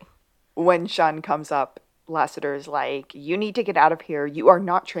shoe. When Sean comes up, Lassiter is like, you need to get out of here. You are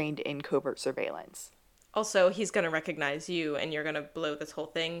not trained in covert surveillance. Also, he's going to recognize you, and you're going to blow this whole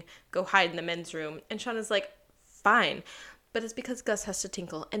thing. Go hide in the men's room. And Sean is like, fine. But it's because Gus has to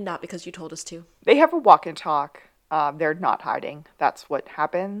tinkle, and not because you told us to. They have a walk and talk. They're not hiding. That's what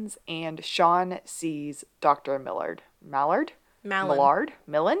happens. And Sean sees Dr. Millard. Mallard? Malin. Millard?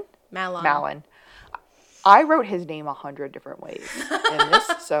 Millen? Malin. Malin. I wrote his name 100 different ways in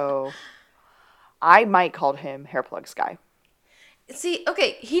this, so I might call him Hairplugs Guy. See,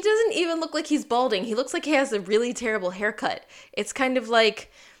 okay, he doesn't even look like he's balding. He looks like he has a really terrible haircut. It's kind of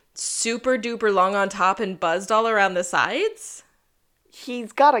super duper long on top and buzzed all around the sides.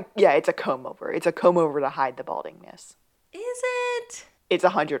 He's got it's a comb over. It's a comb over to hide the baldingness. Is it? It's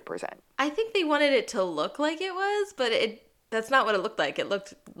 100%. I think they wanted it to look like it was, but that's not what it looked like. It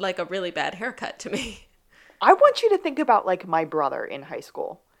looked like a really bad haircut to me. I want you to think about my brother in high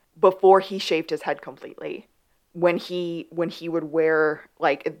school before he shaved his head completely. When he would wear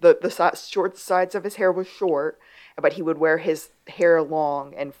the short sides of his hair was short, but he would wear his hair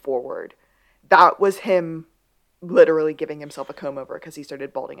long and forward. That was him literally giving himself a comb over because he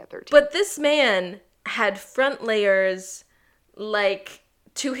started balding at 13. But this man had front layers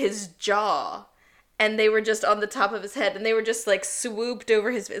to his jaw, and they were just on the top of his head, and they were just swooped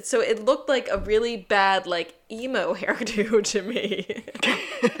over his face. So it looked like a really bad emo hairdo to me.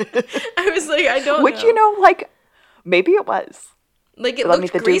 I was like, I don't know. Which maybe it was. It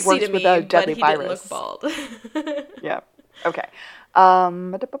looked greasy to me, but he didn't look bald. Yeah. Okay.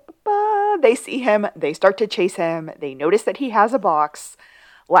 They see him. They start to chase him. They notice that he has a box.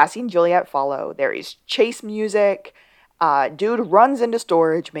 Lassie and Juliet follow. There is chase music. Dude runs into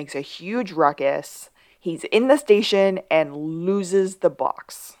storage, makes a huge ruckus. He's in the station and loses the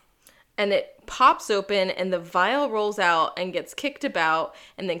box. And it pops open, and the vial rolls out and gets kicked about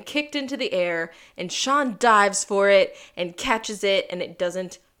and then kicked into the air. And Sean dives for it and catches it, and it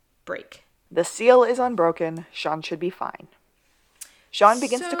doesn't break. The seal is unbroken. Sean should be fine. Sean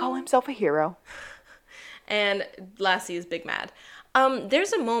begins to call himself a hero. And Lassie is big mad.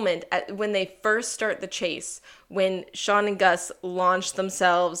 There's a moment when they first start the chase, when Sean and Gus launch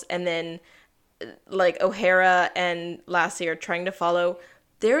themselves, and then O'Hara and Lassie are trying to follow.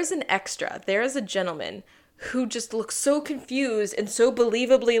 There is an extra. There is a gentleman who just looks so confused and so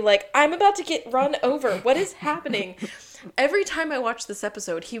believably I'm about to get run over. What is happening? Every time I watched this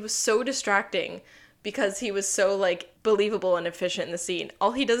episode, he was so distracting because he was so believable and efficient in the scene.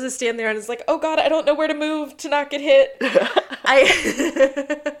 All he does is stand there and is like, oh God, I don't know where to move to not get hit.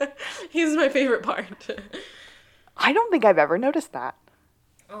 He's my favorite part. I don't think I've ever noticed that.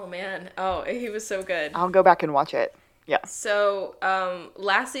 Oh man. Oh, he was so good. I'll go back and watch it. Yeah. So,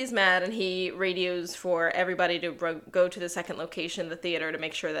 Lassie's mad, and he radios for everybody to go to the second location, the theater, to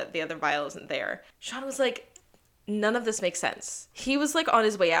make sure that the other vial isn't there. Sean was like, none of this makes sense. He was on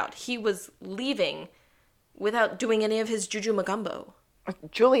his way out. He was leaving without doing any of his Juju Magumbo.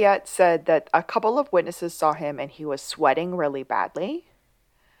 Juliet said that a couple of witnesses saw him and he was sweating really badly.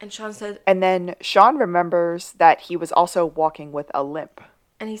 And Sean said... And then Sean remembers that he was also walking with a limp.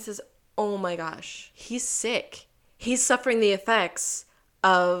 And he says, oh my gosh, he's sick. He's suffering the effects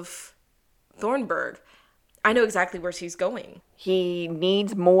of Thornburg. I know exactly where she's going. He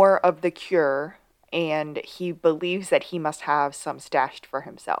needs more of the cure and he believes that he must have some stashed for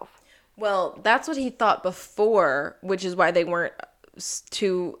himself. Well, that's what he thought before, which is why they weren't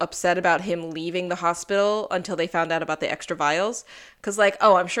too upset about him leaving the hospital until they found out about the extra vials. Because, like,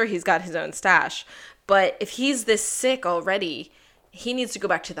 oh, I'm sure he's got his own stash. But if he's this sick already, he needs to go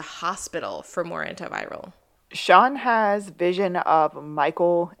back to the hospital for more antiviral. Sean has vision of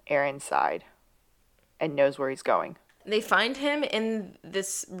Michael Aaron's side and knows where he's going. They find him in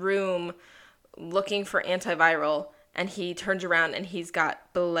this room looking for antiviral, and he turns around and he's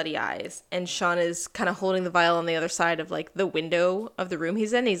got bloody eyes. And Sean is kind of holding the vial on the other side of, like, the window of the room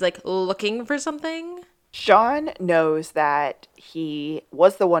he's in. He's, like, looking for something. Sean knows that he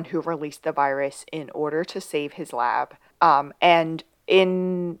was the one who released the virus in order to save his lab. And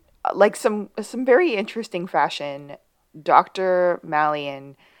in, like, some very interesting fashion, Dr.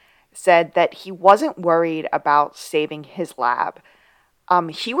 Malian said that he wasn't worried about saving his lab.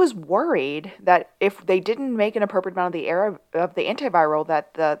 He was worried that if they didn't make an appropriate amount of the antiviral,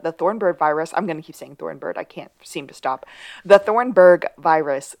 that the Thornburg virus, I'm going to keep saying Thornburg, I can't seem to stop, the Thornburg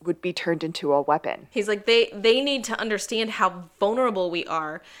virus would be turned into a weapon. He's like, they need to understand how vulnerable we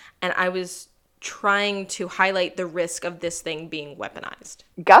are, and I was trying to highlight the risk of this thing being weaponized.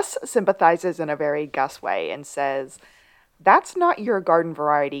 Gus sympathizes in a very Gus way and says, that's not your garden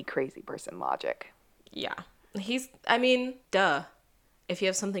variety crazy person logic. Yeah. Duh. If you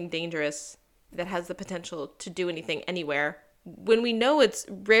have something dangerous that has the potential to do anything anywhere, when we know it's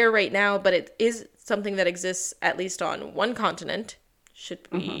rare right now, but it is something that exists at least on one continent, should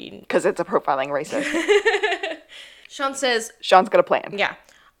we... Because it's a profiling racist. Sean says... Sean's got a plan. Yeah.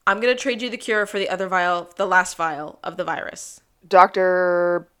 I'm going to trade you the cure for the other vial, the last vial of the virus.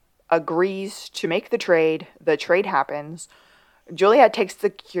 Doctor agrees to make the trade. The trade happens. Juliet takes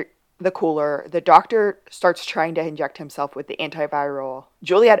the cooler. The doctor starts trying to inject himself with the antiviral.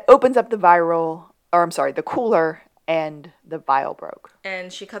 Juliet opens up the cooler, and the vial broke.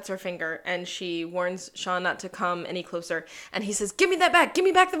 And she cuts her finger, and she warns Sean not to come any closer. And he says, give me that back! Give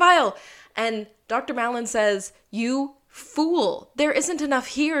me back the vial! And Dr. Mallon says, you fool! There isn't enough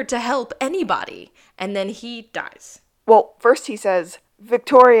here to help anybody. And then he dies. Well, first he says,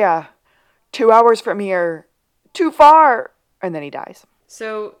 Victoria, 2 hours from here, too far! And then he dies.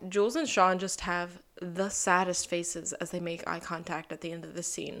 So Jules and Sean just have the saddest faces as they make eye contact at the end of this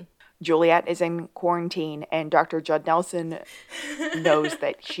scene. Juliet is in quarantine, and Dr. Judd Nelson knows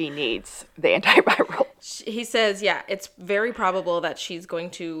that she needs the antiviral. He says, yeah, it's very probable that she's going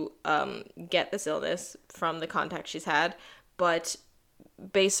to get this illness from the contact she's had, but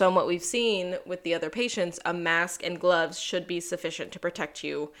based on what we've seen with the other patients, a mask and gloves should be sufficient to protect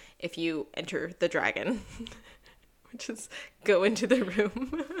you if you enter the dragon. Just go into the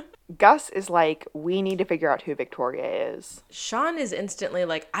room. Gus is like, we need to figure out who Victoria is. Sean is instantly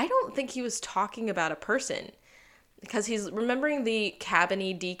like, I don't think he was talking about a person. Because he's remembering the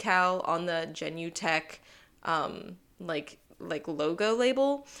cabiny decal on the Genutech, like logo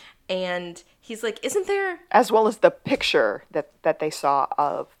label. And he's like, isn't there... As well as the picture that they saw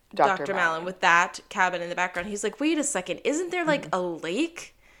of Dr. Mallon with that cabin in the background. He's like, wait a second, isn't there like a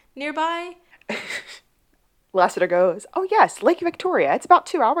lake nearby? Lassiter goes, oh yes, Lake Victoria. It's about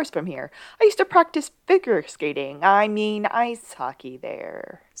 2 hours from here. I used to practice figure skating. Ice hockey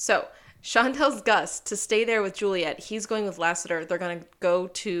there. So, Sean tells Gus to stay there with Juliet. He's going with Lassiter. They're going to go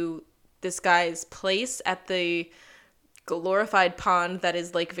to this guy's place at the glorified pond that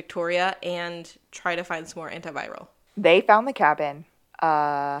is Lake Victoria and try to find some more antiviral. They found the cabin.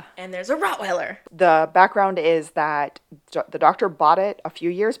 And there's a Rottweiler. The background is that the doctor bought it a few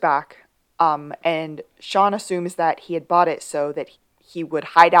years back. And Sean assumes that he had bought it so that he would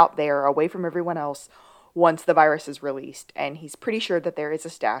hide out there away from everyone else once the virus is released. And he's pretty sure that there is a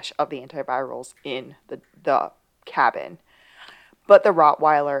stash of the antivirals in the cabin. But the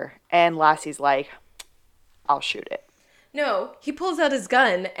Rottweiler, and Lassie's like, I'll shoot it. No, he pulls out his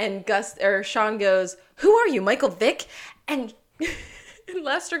gun and Sean goes, who are you, Michael Vick? And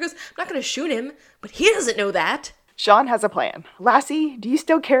Lester goes, I'm not going to shoot him, but he doesn't know that. Sean has a plan. Lassie, do you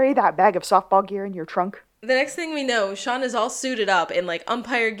still carry that bag of softball gear in your trunk? The next thing we know, Sean is all suited up in like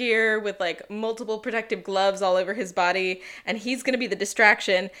umpire gear with like multiple protective gloves all over his body, and he's gonna be the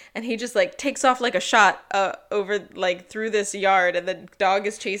distraction, and he just like takes off like a shot over like through this yard, and the dog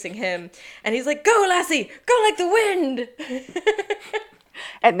is chasing him, and he's like, go Lassie, go like the wind.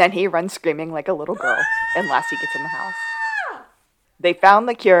 And then he runs screaming like a little girl, and Lassie gets in the house. They found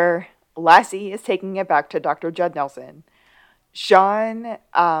the cure. Lassie is taking it back to Dr. Judd Nelson. Sean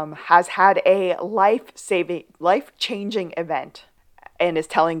has had a life-changing event and is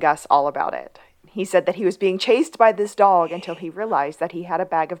telling Gus all about it. He said that he was being chased by this dog until he realized that he had a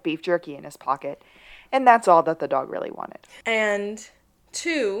bag of beef jerky in his pocket. And that's all that the dog really wanted. And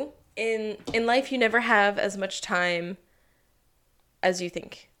 2, in life you never have as much time as you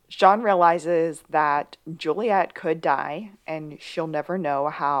think. Sean realizes that Juliet could die, and she'll never know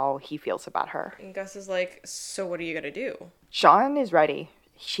how he feels about her. And Gus is like, so what are you going to do? Sean is ready.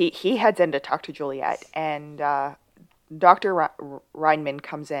 He heads in to talk to Juliet, and Dr. Reinman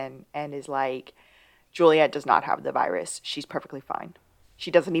comes in and is like, Juliet does not have the virus. She's perfectly fine.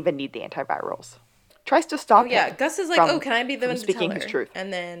 She doesn't even need the antivirals. Tries to stop him. Yeah, Gus is like, can I be the one to tell her? His truth.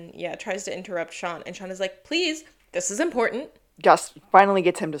 And then, tries to interrupt Sean. And Sean is like, please, this is important. Gus finally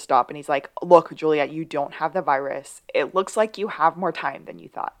gets him to stop, and he's like, look, Juliet, you don't have the virus. It looks like you have more time than you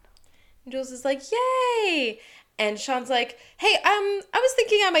thought. And Jules is like, yay! And Sean's like, hey, I was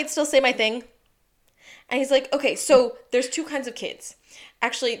thinking I might still say my thing. And he's like, okay, so there's 2 kinds of kids.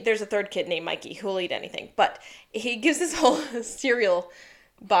 Actually, there's a 3rd kid named Mikey who will eat anything. But he gives this whole cereal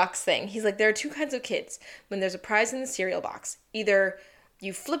box thing. He's like, there are 2 kinds of kids when there's a prize in the cereal box. Either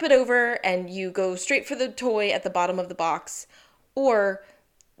you flip it over and you go straight for the toy at the bottom of the box, or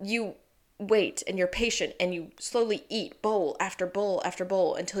you wait and you're patient and you slowly eat bowl after bowl after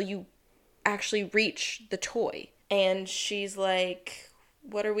bowl until you actually reach the toy. And she's like,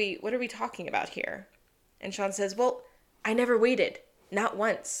 what are we talking about here? And Sean says, well, I never waited. Not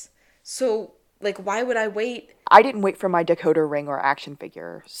once. So, like, why would I wait? I didn't wait for my decoder ring or action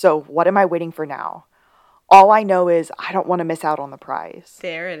figure. So what am I waiting for now? All I know is I don't want to miss out on the prize.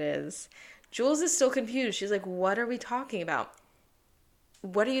 There it is. Jules is still confused. She's like, what are we talking about?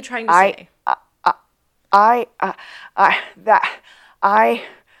 What are you trying to say? I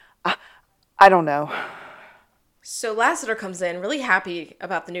don't know. So Lassiter comes in really happy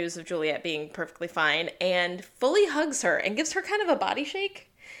about the news of Juliet being perfectly fine and fully hugs her and gives her kind of a body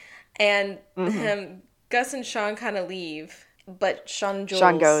shake. And Gus and Sean kind of leave, but Sean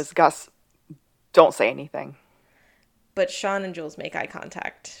goes, Gus, don't say anything. But Sean and Jules make eye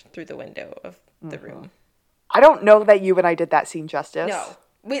contact through the window of the room. I don't know that you and I did that scene justice. No.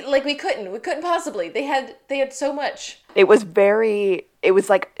 We couldn't possibly. They had so much. It was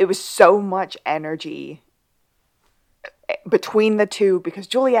so much energy between the two, because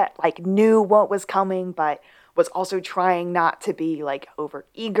Juliet knew what was coming, but was also trying not to be over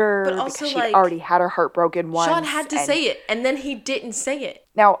eager, but also because she already had her heart broken once. Sean had to say it, and then he didn't say it.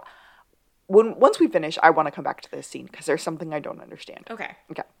 Now, once we finish, I want to come back to this scene because there's something I don't understand. Okay.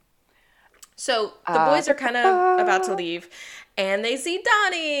 Okay. So the boys are kind of about to leave, and they see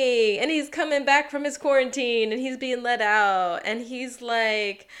Donnie, and he's coming back from his quarantine, and he's being let out, and he's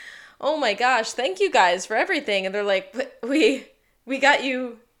like, oh my gosh, thank you guys for everything. And they're like, we got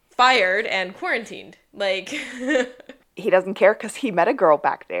you fired and quarantined. He doesn't care because he met a girl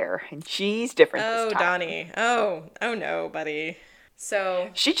back there, and she's different this time. Donnie. Oh no, buddy. So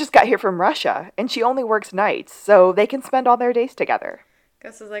she just got here from Russia, and she only works nights, so they can spend all their days together.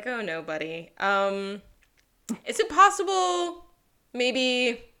 Gus is like, oh no, buddy. Is it possible?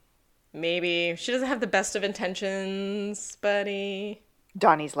 Maybe she doesn't have the best of intentions, buddy.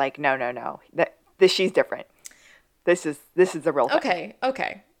 Donnie's like, no. She's different. This is the real thing.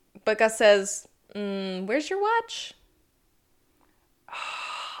 Okay. But Gus says, where's your watch?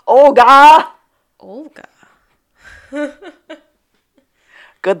 Olga.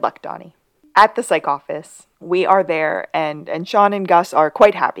 Good luck, Donnie. At the psych office, we are there, and Sean and Gus are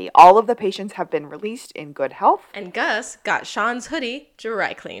quite happy. All of the patients have been released in good health. And Gus got Sean's hoodie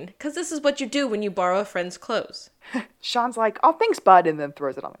dry cleaned, because this is what you do when you borrow a friend's clothes. Sean's like, oh, thanks, bud, and then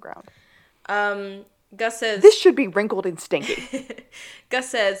throws it on the ground. Gus says, this should be wrinkled and stinky. Gus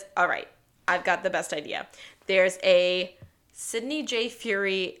says, all right, I've got the best idea. There's a Sidney J.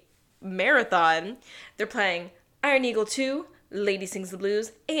 Fury marathon. They're playing Iron Eagle 2, Lady Sings the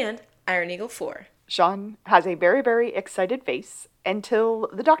Blues, and Iron Eagle 4. Sean has a very, very excited face until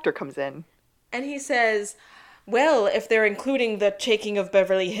the doctor comes in. And he says, well, if they're including the taking of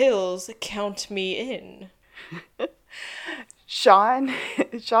Beverly Hills, count me in.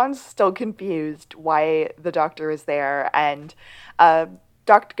 Sean's still confused why the doctor is there, and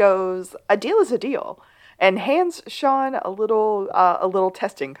Doctor goes, a deal is a deal, and hands Sean a little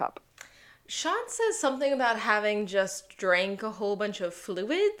testing cup. Sean says something about having just drank a whole bunch of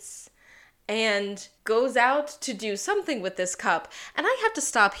fluids and goes out to do something with this cup. And I have to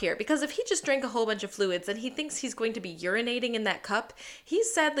stop here, because if he just drank a whole bunch of fluids and he thinks he's going to be urinating in that cup,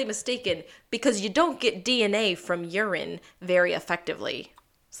 he's sadly mistaken, because you don't get DNA from urine very effectively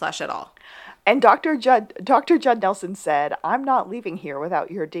 / at all. And Dr. Judd Nelson said, I'm not leaving here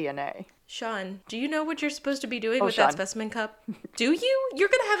without your DNA. Sean, do you know what you're supposed to be doing with Sean. that specimen cup? Do you? You're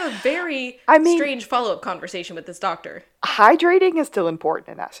going to have a very strange follow-up conversation with this doctor. Hydrating is still important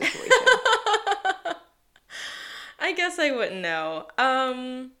in that situation. I guess I wouldn't know.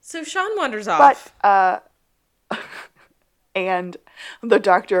 So Sean wanders off. But, and the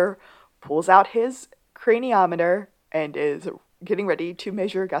doctor pulls out his craniometer and is getting ready to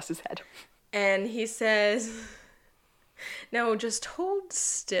measure Gus's head. And he says, "No, just hold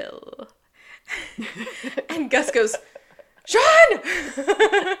still." And Gus goes, "Sean!"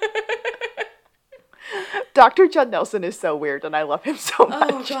 Dr. Judd Nelson is so weird, and I love him so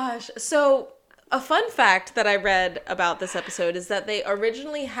much. Oh, gosh. So, a fun fact that I read about this episode is that they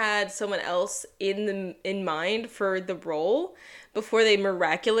originally had someone else in mind for the role before they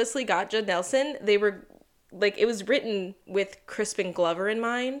miraculously got Judd Nelson. They were, like, it was written with Crispin Glover in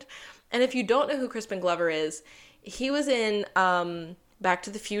mind. And if you don't know who Crispin Glover is, he was in Back to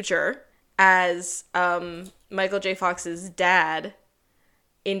the Future as Michael J. Fox's dad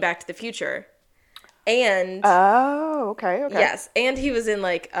in Back to the Future. And okay. Yes, and he was in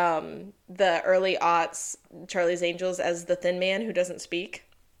like the early aughts Charlie's Angels as the thin man who doesn't speak.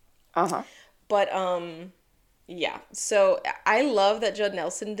 But yeah. So I love that Judd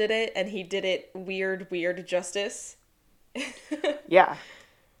Nelson did it, and he did it weird justice. Yeah.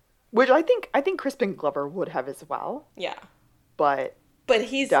 Which I think Crispin Glover would have as well. Yeah. But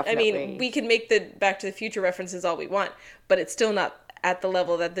he's definitely. I mean, we can make the Back to the Future references all we want, but it's still not at the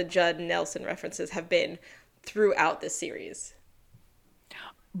level that the Judd Nelson references have been throughout this series.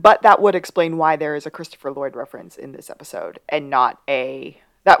 But that would explain why there is a Christopher Lloyd reference in this episode and not a...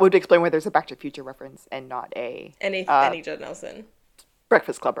 That would explain why there's a Back to the Future reference and not any Judd Nelson.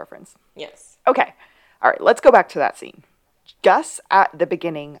 Breakfast Club reference. Yes. Okay. All right, let's go back to that scene. Gus, at the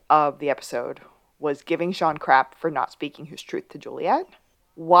beginning of the episode, was giving Sean crap for not speaking his truth to Juliet.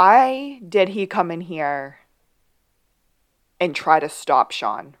 Why did he come in here and try to stop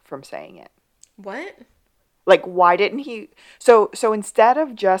Sean from saying it? What? Like, why didn't he... So instead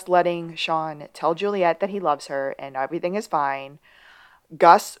of just letting Sean tell Juliet that he loves her and everything is fine,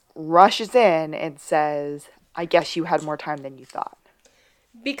 Gus rushes in and says, "I guess you had more time than you thought."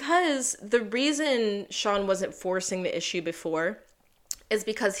 Because the reason Sean wasn't forcing the issue before is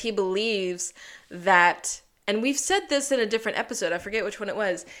because he believes that, and we've said this in a different episode, I forget which one it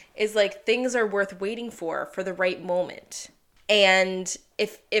was, is like things are worth waiting for the right moment. And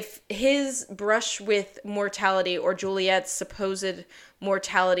if his brush with mortality or Juliet's supposed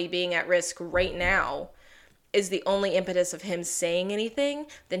mortality being at risk right now is the only impetus of him saying anything,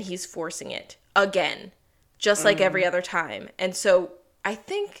 then he's forcing it again, just like every other time. And so I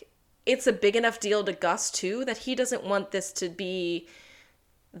think it's a big enough deal to Gus too that he doesn't want this to be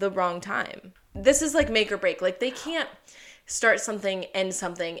the wrong time. This is like make or break. Like they can't start something, end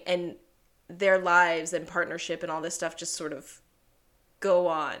something, and their lives and partnership and all this stuff just sort of go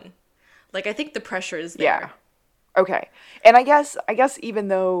on. Like I think the pressure is there. Yeah. Okay. And I guess even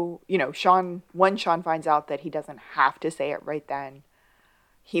though, you know, Sean finds out that he doesn't have to say it right then,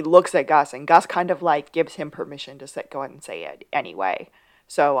 he looks at Gus and Gus kind of like gives him permission to go ahead and say it anyway.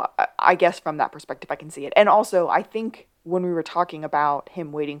 So I guess from that perspective, I can see it. And also, I think when we were talking about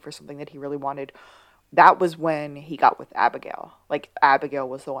him waiting for something that he really wanted, that was when he got with Abigail. Like, Abigail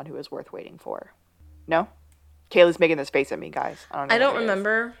was the one who was worth waiting for. No? Kayla's making this face at me, guys. I don't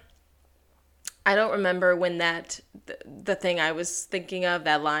remember. I don't remember when the thing I was thinking of,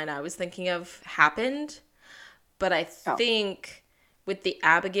 that line I was thinking of happened. But I think with the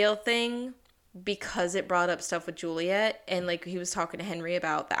Abigail thing, because it brought up stuff with Juliet, and like he was talking to Henry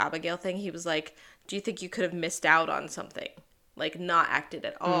about the Abigail thing, he was like, do you think you could have missed out on something? Like not acted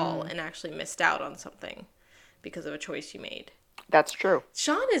at all and actually missed out on something because of a choice you made. That's true.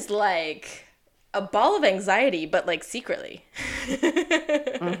 Sean is like a ball of anxiety, but like secretly.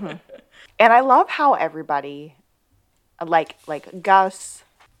 Mm-hmm. And I love how everybody, like Gus,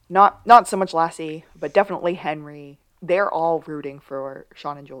 not so much Lassie, but definitely Henry, they're all rooting for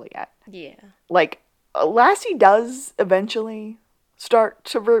Sean and Juliet. Yeah. Like, Lassie does eventually start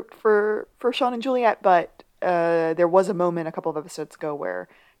to root for Sean and Juliet, but there was a moment a couple of episodes ago where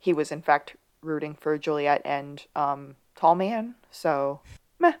he was, in fact, rooting for Juliet and Tall Man. So,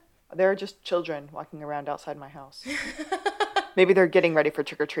 meh. They're just children walking around outside my house. Maybe they're getting ready for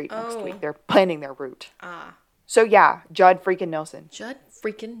trick-or-treat next week. They're planning their route. So, yeah, Judd freaking Nelson. Judd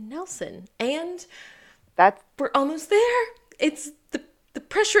freaking Nelson. And... we're almost there. It's the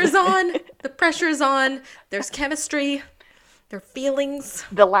pressure is on. The pressure is on. There's chemistry. There are feelings.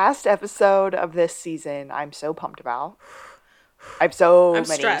 The last episode of this season, I'm so pumped about. I have so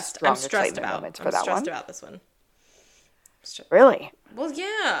many strong excitement moments for that one. I'm stressed about this one. Really? Well,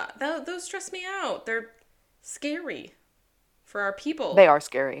 yeah, those stress me out. They're scary for our people. They are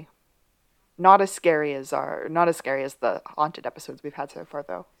scary. Not as scary as the haunted episodes we've had so far,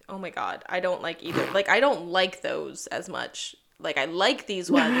 though. Oh my god, I don't like either. Like, I don't like those as much. Like, I like these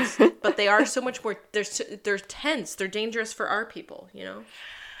ones, but they are so much more. They're tense. They're dangerous for our people. You know.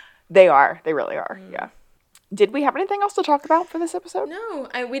 They are. They really are. Yeah. Did we have anything else to talk about for this episode? No,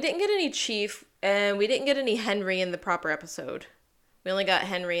 we didn't get any Chief, and we didn't get any Henry in the proper episode. We only got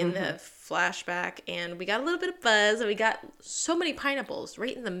Henry in the flashback, and we got a little bit of Buzz, and we got so many pineapples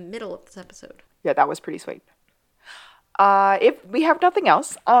right in the middle of this episode. Yeah, that was pretty sweet. If we have nothing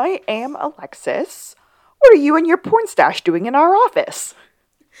else, I am Alexis. What are you and your porn stash doing in our office?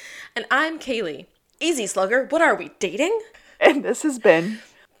 And I'm Kaylee. Easy, Slugger. What are we, dating? And this has been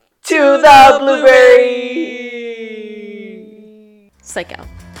To the Blueberry! Psych out.